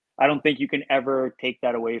league. I don't think you can ever take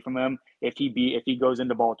that away from him if he goes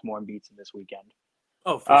into Baltimore and beats him this weekend.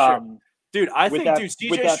 Oh, for sure. Dude, I think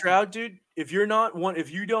CJ Stroud, dude, if you're not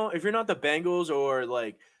the Bengals or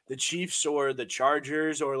like the Chiefs or the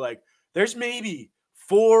Chargers or like there's maybe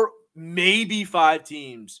 4, maybe 5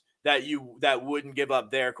 teams that wouldn't give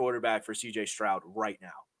up their quarterback for CJ Stroud right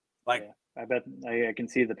now. Like, I bet I can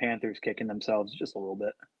see the Panthers kicking themselves just a little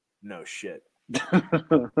bit. No shit. Did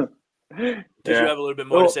you have a little bit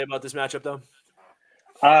more to say about this matchup, though?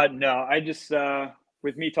 No, I just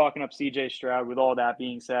with me talking up CJ Stroud. With all that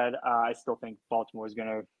being said, I still think Baltimore's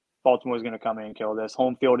gonna come in and kill this.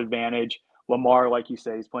 Home field advantage. Lamar, like you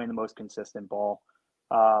say, he's playing the most consistent ball.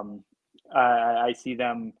 I see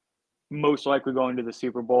them most likely going to the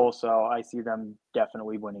Super Bowl, so I see them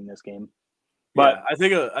definitely winning this game. But yeah,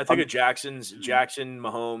 I think a Jackson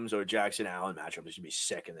Mahomes or Jackson Allen matchup is gonna be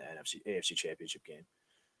sick in the AFC Championship game.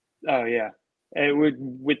 Oh yeah, it would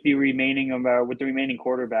with the remaining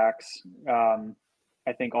quarterbacks.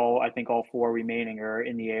 I think all 4 remaining are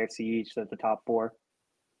in the AFC East at the top 4.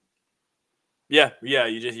 Yeah.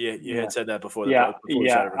 You had said that before we started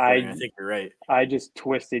recording. I think you're right. I just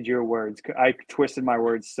twisted your words. I twisted my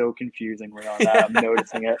words so confusingly on that. I'm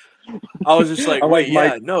noticing it. I was just like, wait,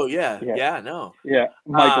 Mike, no. Yeah,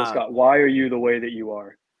 Michael Scott, why are you the way that you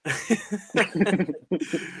are?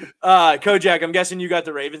 Kojak, I'm guessing you got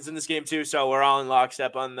the Ravens in this game too, so we're all in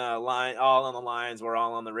lockstep on the line, all on the Lions. We're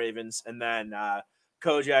all on the Ravens, and then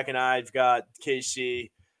Kojak and I've got KC.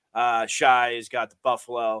 Shi's got the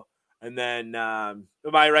Buffalo, and then am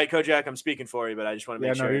I right, Kojak? I'm speaking for you, but I just want to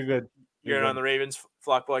make sure. You're good. You're on the Ravens,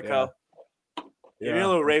 Flock Boy Co. Give me a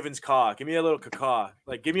little Ravens caw. Give me a little caw.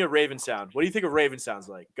 Like, give me a Raven sound. What do you think a Raven sounds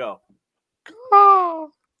like? Go. I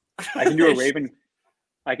can do a Raven.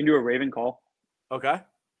 I can do a Raven call. Okay.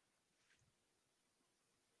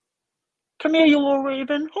 Come here, you little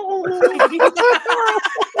Raven.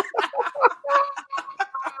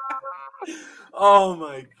 Oh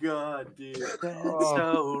my God, dude. That's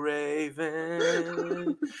so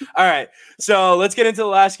Raven. All right. So let's get into the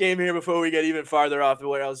last game here before we get even farther off the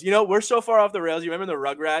rails. We're so far off the rails. You remember the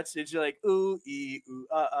Rugrats? It's like, ooh, ee, ooh,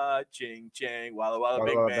 ching, ching, walla, walla,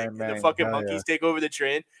 bing, bang. And the fucking monkeys take over the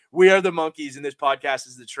train. We are the monkeys, and this podcast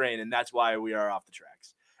is the train, and that's why we are off the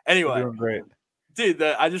tracks. Anyway. You're doing great. Dude,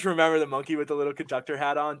 I just remember the monkey with the little conductor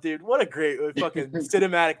hat on. Dude, what a great fucking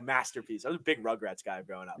cinematic masterpiece. I was a big Rugrats guy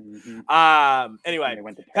growing up. Mm-hmm. Anyway,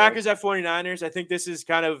 Packers at 49ers. I think this is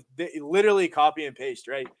kind of literally copy and paste,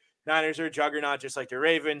 right? Niners are a juggernaut just like the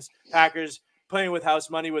Ravens. Packers playing with house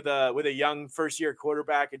money with a young first-year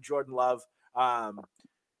quarterback in Jordan Love. I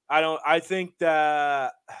think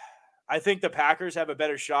the Packers have a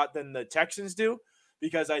better shot than the Texans do,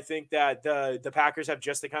 because I think that the Packers have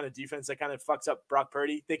just the kind of defense that kind of fucks up Brock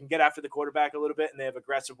Purdy. They can get after the quarterback a little bit, and they have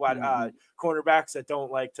aggressive cornerbacks that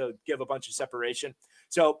don't like to give a bunch of separation.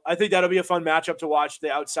 So I think that'll be a fun matchup to watch.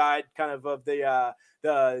 The outside kind of the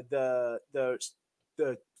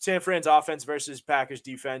San Fran's offense versus Packers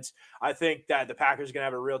defense. I think that the Packers are going to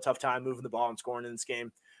have a real tough time moving the ball and scoring in this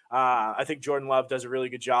game. I think Jordan Love does a really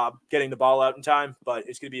good job getting the ball out in time, but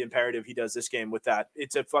it's going to be imperative he does this game with that.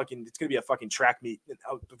 It's going to be a fucking track meet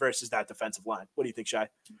versus that defensive line. What do you think, Shi?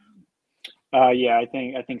 Yeah, I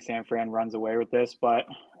think San Fran runs away with this, but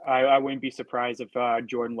I wouldn't be surprised if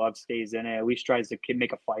Jordan Love stays in it, at least tries to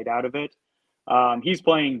make a fight out of it. He's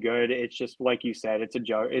playing good. It's just like you said, it's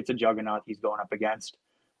a juggernaut he's going up against.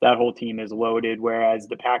 That whole team is loaded, whereas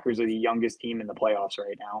the Packers are the youngest team in the playoffs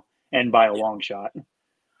right now, and by a long shot.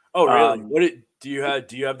 Oh, really? Do you have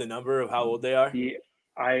the number of how old they are?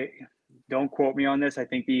 I don't quote me on this. I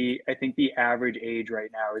think the average age right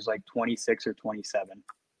now is like 26 or 27.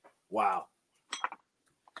 Wow.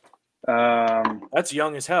 That's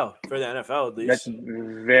young as hell for the NFL, at least. That's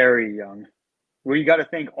very young. Well, you got to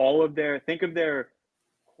think of their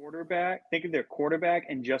quarterback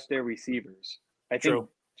and just their receivers. I think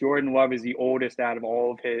Jordan Love is the oldest out of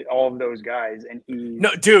all of those guys, and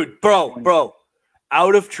no, dude, bro.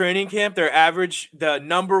 Out of training camp, their average, the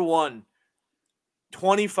number one,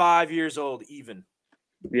 25 years old, even.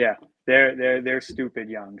 Yeah, they're stupid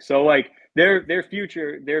young. So like their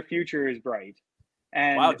future is bright.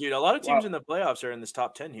 And wow, dude, a lot of teams in the playoffs are in this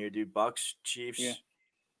top 10 here, dude. Bucks, Chiefs,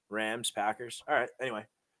 Rams, Packers. All right. Anyway.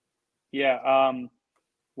 Yeah.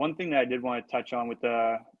 One thing that I did want to touch on with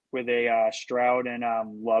a Stroud and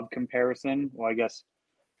Love comparison. Well, I guess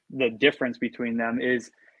the difference between them is,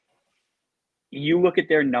 you look at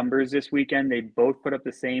their numbers this weekend, they both put up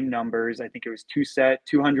the same numbers. I think it was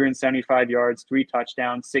 275 yards, 3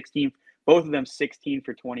 touchdowns, both of them 16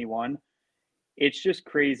 for 21. It's just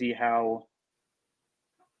crazy how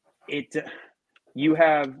you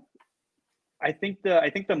have, I think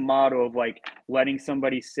the motto of like letting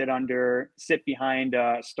somebody sit behind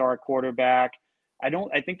a star quarterback.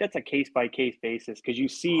 I think that's a case by case basis, because you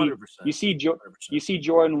see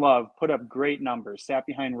Jordan Love put up great numbers, sat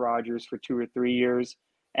behind Rodgers for 2 or 3 years,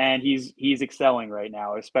 and he's excelling right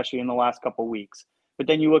now, especially in the last couple of weeks. But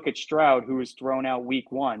then you look at Stroud, who was thrown out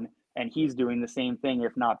week 1, and he's doing the same thing,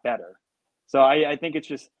 if not better. So I think it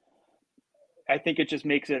just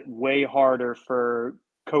makes it way harder for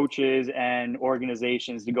coaches and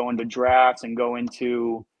organizations to go into drafts and go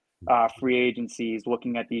into free agencies,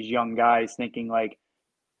 looking at these young guys thinking like,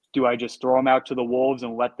 do I just throw them out to the wolves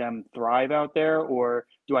and let them thrive out there, or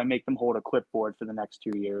do I make them hold a clipboard for the next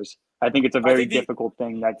 2 years? I think it's a very difficult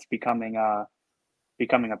thing that's becoming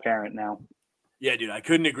apparent now. Yeah, dude, I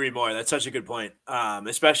couldn't agree more. That's such a good point,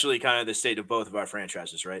 especially kind of the state of both of our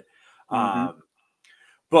franchises, right? Mm-hmm.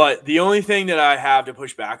 But the only thing that I have to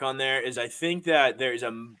push back on there is I think that there's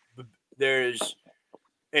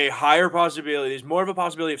a higher possibility. There's more of a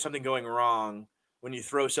possibility of something going wrong when you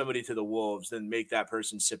throw somebody to the wolves than make that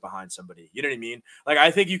person sit behind somebody. You know what I mean? Like,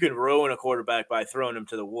 I think you can ruin a quarterback by throwing him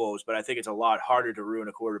to the wolves, but I think it's a lot harder to ruin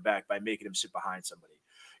a quarterback by making him sit behind somebody.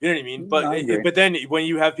 You know what I mean? But then when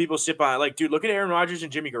you have people sit behind, like, dude, look at Aaron Rodgers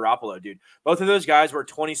and Jimmy Garoppolo, dude. Both of those guys were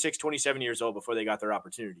 26, 27 years old before they got their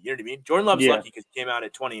opportunity. You know what I mean? Jordan Love's lucky because he came out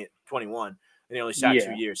at 20, 21. And he only sat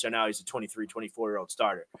 2 years. So now he's a 23, 24-year-old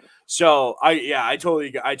starter. So I totally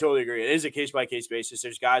agree. It is a case-by-case basis.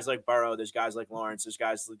 There's guys like Burrow, there's guys like Lawrence, there's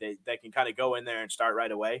guys that can kind of go in there and start right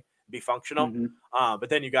away, be functional. Mm-hmm. But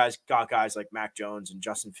then you guys got guys like Mac Jones and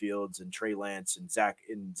Justin Fields and Trey Lance and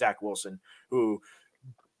Zach Wilson, who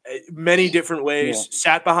many different ways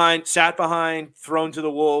sat behind, thrown to the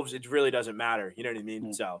wolves. It really doesn't matter. You know what I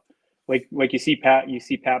mean? So like you see Pat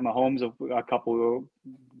Mahomes a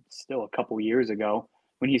couple years ago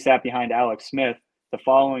when he sat behind Alex Smith. The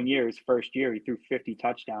following year, his first year, he threw 50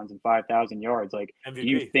 touchdowns and 5,000 yards. Like, MVP.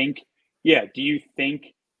 do you think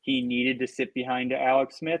he needed to sit behind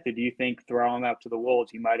Alex Smith, or do you think throw him out to the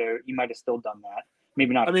wolves? He might have still done that.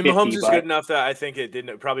 Maybe not. I mean, 50, Mahomes is good enough that I think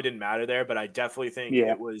it probably didn't matter there, but I definitely think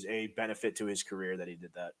it was a benefit to his career that he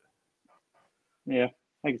did that. Yeah,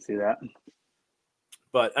 I can see that.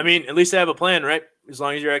 But I mean, at least they have a plan, right? As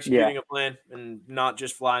long as you're executing a plan and not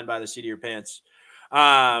just flying by the seat of your pants.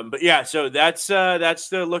 But yeah, so that's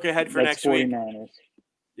the look ahead for next 49ers. week.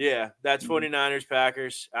 Yeah, that's 49ers,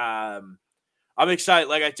 Packers. I'm excited.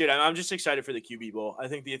 Like I did, I'm just excited for the QB Bowl. I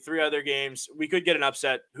think the 3 other games, we could get an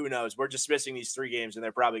upset. Who knows? We're just missing these 3 games, and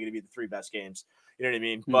they're probably going to be the 3 best games. You know what I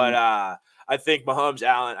mean? Mm-hmm. But I think Mahomes,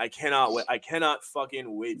 Allen, I cannot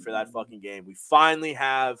fucking wait for that fucking game. We finally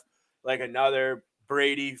have like another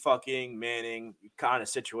Brady fucking Manning kind of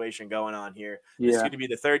situation going on here. This is going to be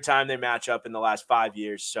the 3rd time they match up in the last 5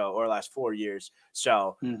 years, or last 4 years.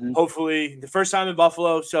 So hopefully the first time in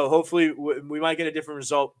Buffalo. So hopefully we might get a different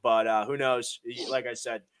result, but who knows? Like I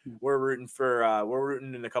said, we're rooting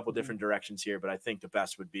in a couple different directions here, but I think the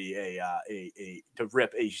best would be to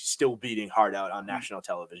rip a still beating heart out on national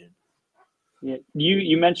television. Yeah,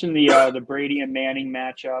 you mentioned the Brady and Manning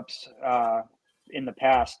matchups in the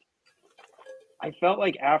past. I felt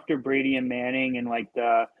like after Brady and Manning and like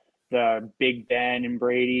the Big Ben and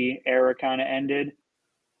Brady era kind of ended,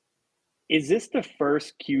 is this the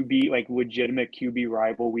first QB, like legitimate QB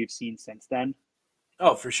rival we've seen since then?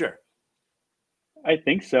 Oh, for sure. I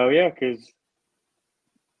think so, yeah, because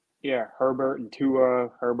Herbert and Tua,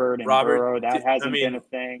 Herbert and Burrow, that hasn't been a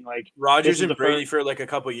thing. Like Rodgers and Brady for like a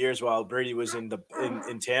couple of years while Brady was in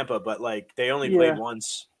Tampa, but like they only played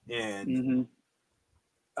once, and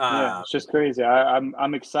it's just crazy.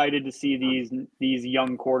 I'm excited to see these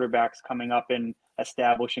young quarterbacks coming up and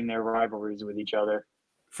establishing their rivalries with each other.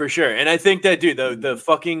 For sure. And I think that, dude,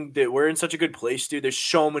 we're in such a good place, dude. There's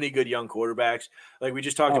so many good young quarterbacks. Like we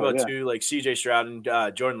just talked about too, like CJ Stroud and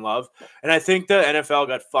Jordan Love. And I think the NFL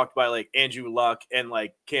got fucked by like Andrew Luck and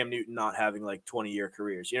like Cam Newton not having like 20-year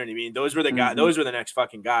careers. You know what I mean? Those were the guys. Those were the next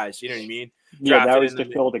fucking guys. You know what I mean? Yeah, that was to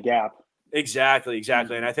fill the gap. Exactly.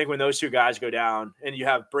 And I think when those 2 guys go down and you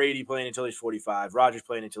have Brady playing until he's 45, Rodgers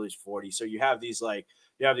playing until he's 40. So you have these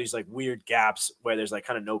weird gaps where there's like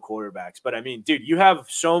kind of no quarterbacks. But I mean, dude, you have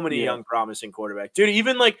so many young promising quarterbacks. Dude,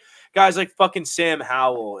 even like guys like fucking Sam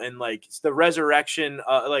Howell and like the resurrection,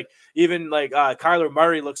 like even like Kyler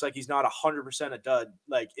Murray looks like he's not 100% a dud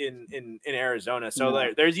like in Arizona.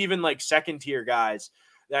 So there's even like second tier guys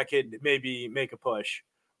that could maybe make a push.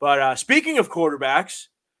 But speaking of quarterbacks,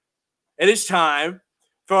 it is time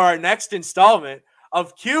for our next installment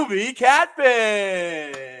of QB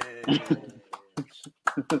Catfish.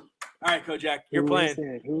 All right, Kojak, you're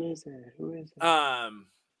playing. Who is it?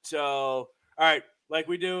 So, all right, like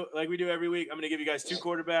we do every week, I'm going to give you guys 2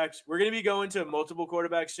 quarterbacks. We're going to be going to multiple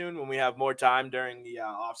quarterbacks soon when we have more time during the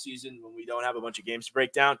off season, when we don't have a bunch of games to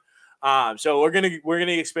break down. So we're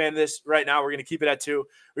gonna expand this right now. We're gonna keep it at 2.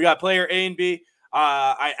 We got player A and B.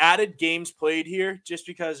 I added games played here just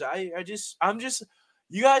because I'm just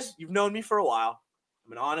you guys, you've known me for a while.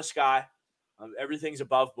 I'm an honest guy. Everything's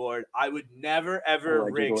above board. I would never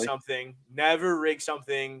ever rig something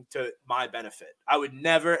to my benefit. I would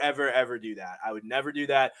never ever do that. I would never do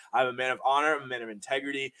that. I'm a man of honor. I'm a man of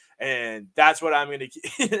integrity, and that's what I'm gonna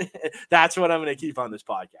that's what I'm gonna keep on this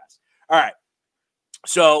podcast. All right.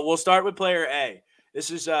 So we'll start with player A.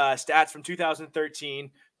 This is stats from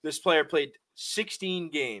 2013. This player played 16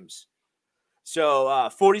 games. So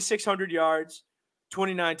 4,600 yards,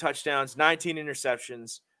 29 touchdowns, 19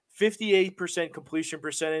 interceptions, 58% completion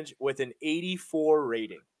percentage with an 84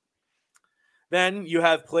 rating. Then you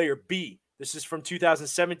have player B. This is from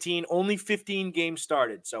 2017. Only 15 games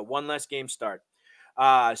started, so 1 less game start.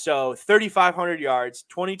 So 3,500 yards,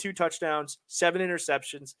 22 touchdowns, 7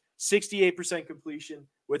 interceptions, 68% completion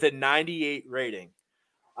with a 98 rating.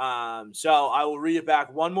 So I will read it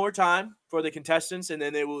back one more time for the contestants, and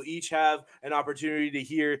then they will each have an opportunity to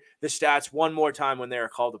hear the stats one more time when they are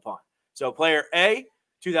called upon. So player A,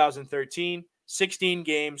 2013, 16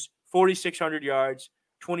 games, 4,600 yards,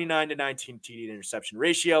 29-19 TD to interception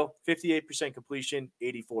ratio, 58% completion,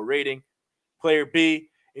 84 rating. Player B,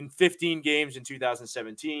 in 15 games in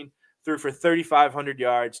 2017, threw for 3,500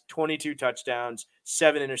 yards, 22 touchdowns,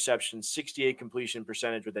 7 interceptions, 68 completion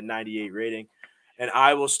percentage with a 98 rating. And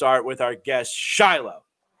I will start with our guest, Shiloh,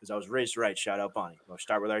 because I was raised right. Shout out, Bonnie. We'll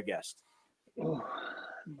start with our guest.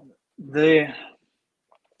 The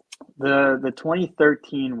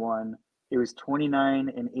 2013 one, it was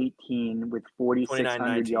 29-18 with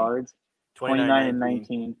 4,600 yards.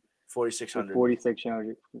 29-19. 4,600.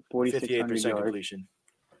 4,600 58% yards. completion.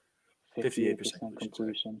 58%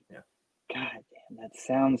 completion. Yeah. God damn, that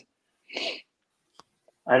sounds.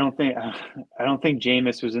 I don't think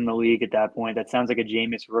Jameis was in the league at that point. That sounds like a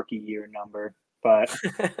Jameis rookie year number, but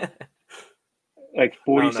like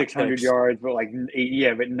 4,600 yards, but like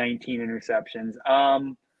but 19 interceptions.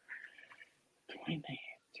 2015.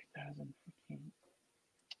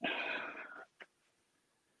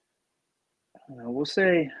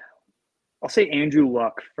 I'll say Andrew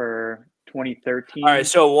Luck for 2013. All right,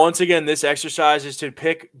 so once again, this exercise is to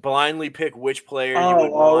blindly pick which player you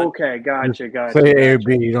would want. Okay, gotcha. Say A or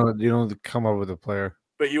B. You don't come up with a player.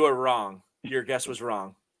 But you are wrong. Your guess was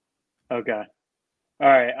wrong. Okay. All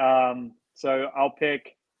right. So I'll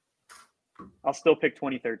still pick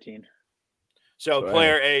 2013. So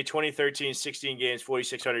player A, 2013, 16 games,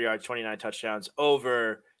 4,600 yards, 29 touchdowns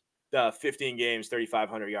over the 15 games,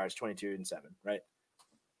 3,500 yards, 22-7, right?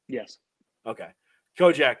 Yes. Okay.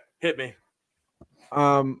 Kojak, hit me.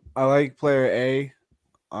 I like player A.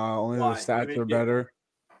 Only Why? the stats are better.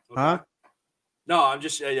 Okay. Huh? No, I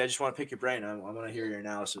just want to pick your brain. I want to hear your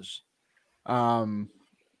analysis.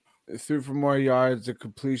 Threw for more yards. The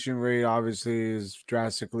completion rate obviously is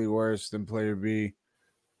drastically worse than player B.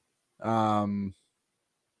 I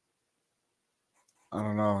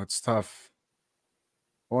don't know. It's tough.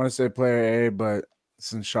 I want to say player A, but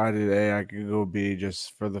since Shi did A, I could go B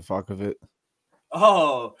just for the fuck of it.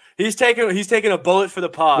 Oh, he's taking a bullet for the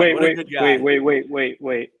pod. Wait.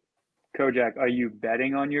 Kojak, are you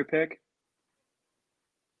betting on your pick?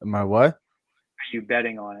 Am I what? Are you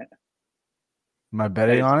betting on it? Am I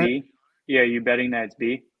betting on it? Yeah, you betting that it's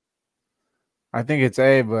B? I think it's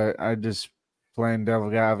A, but I just playing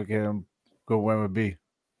devil's advocate and go win with B.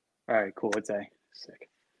 All right, cool. It's A. Sick.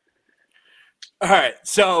 All right,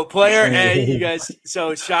 so player A, you guys.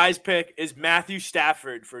 So Shi's pick is Matthew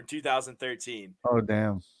Stafford for 2013. Oh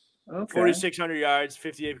damn! Okay. 4,600 yards,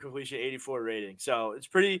 58 completion, 84 rating. So it's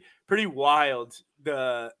pretty wild.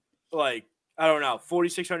 I don't know,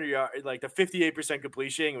 4,600 yards, like the 58%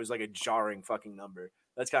 completion. It was like a jarring fucking number.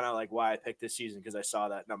 That's kind of like why I picked this season, because I saw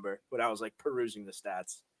that number when I was like perusing the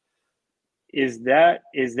stats. Is that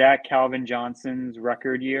Calvin Johnson's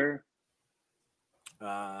record year?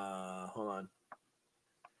 Hold on.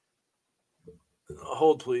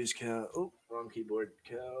 Hold, please, Cal. Oh, wrong keyboard.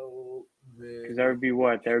 Calvin. Because that would be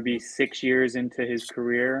what? That would be 6 years into his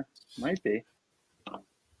career. Might be.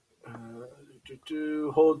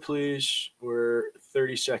 Hold, please. We're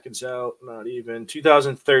 30 seconds out. Not even.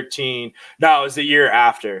 2013. No, it was the year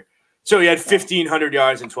after. So he had 1,500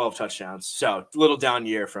 yards and 12 touchdowns. So little down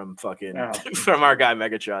year from from our guy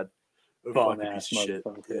Megatron. Shit.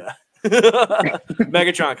 Yeah.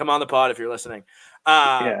 Megatron, come on the pod if you're listening.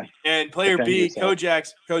 And player B,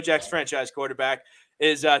 Kojak's franchise quarterback,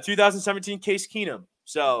 is 2017 Case Keenum.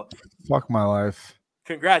 So fuck my life.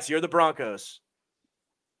 Congrats, you're the Broncos.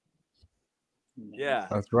 Yeah,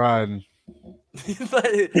 that's riding.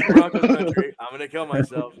 Broncos country. I'm gonna kill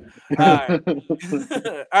myself. All right.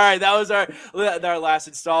 All right. That was our last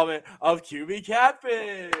installment of QB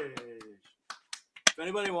Catfish. If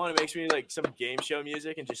anybody want to make me like some game show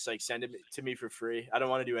music and just like send it to me for free, I don't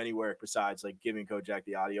want to do any work besides like giving Kojak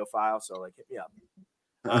the audio file. So like hit me up.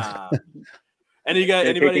 And you got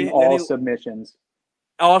anybody? All submissions.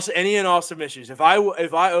 Also, any and all submissions. If I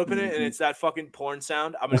open it and it's that fucking porn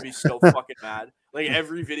sound, I'm gonna be so fucking mad. Like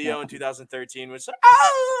every video in 2013 was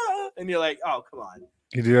and you're like, oh come on. Can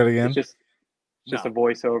you do that again? It's just a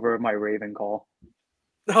voiceover of my Raven call.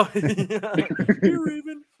 Oh, yeah. You're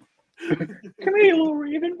Raven. Come here, little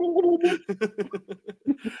Raven.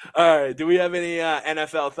 All right. Do we have any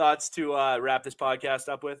NFL thoughts to wrap this podcast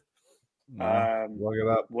up with? Look it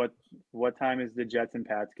up. What time is the Jets and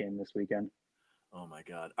Pats game this weekend? Oh my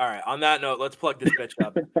God. All right. On that note, let's plug this bitch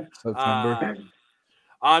up. September.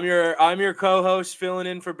 I'm your co-host filling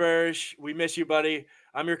in for Burg. We miss you, buddy.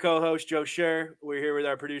 I'm your co-host, Joe Scher. We're here with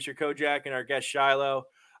our producer, Kojak, and our guest, Shiloh.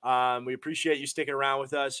 We appreciate you sticking around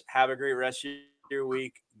with us. Have a great rest of your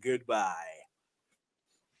week. Goodbye.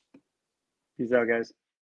 Peace out, guys.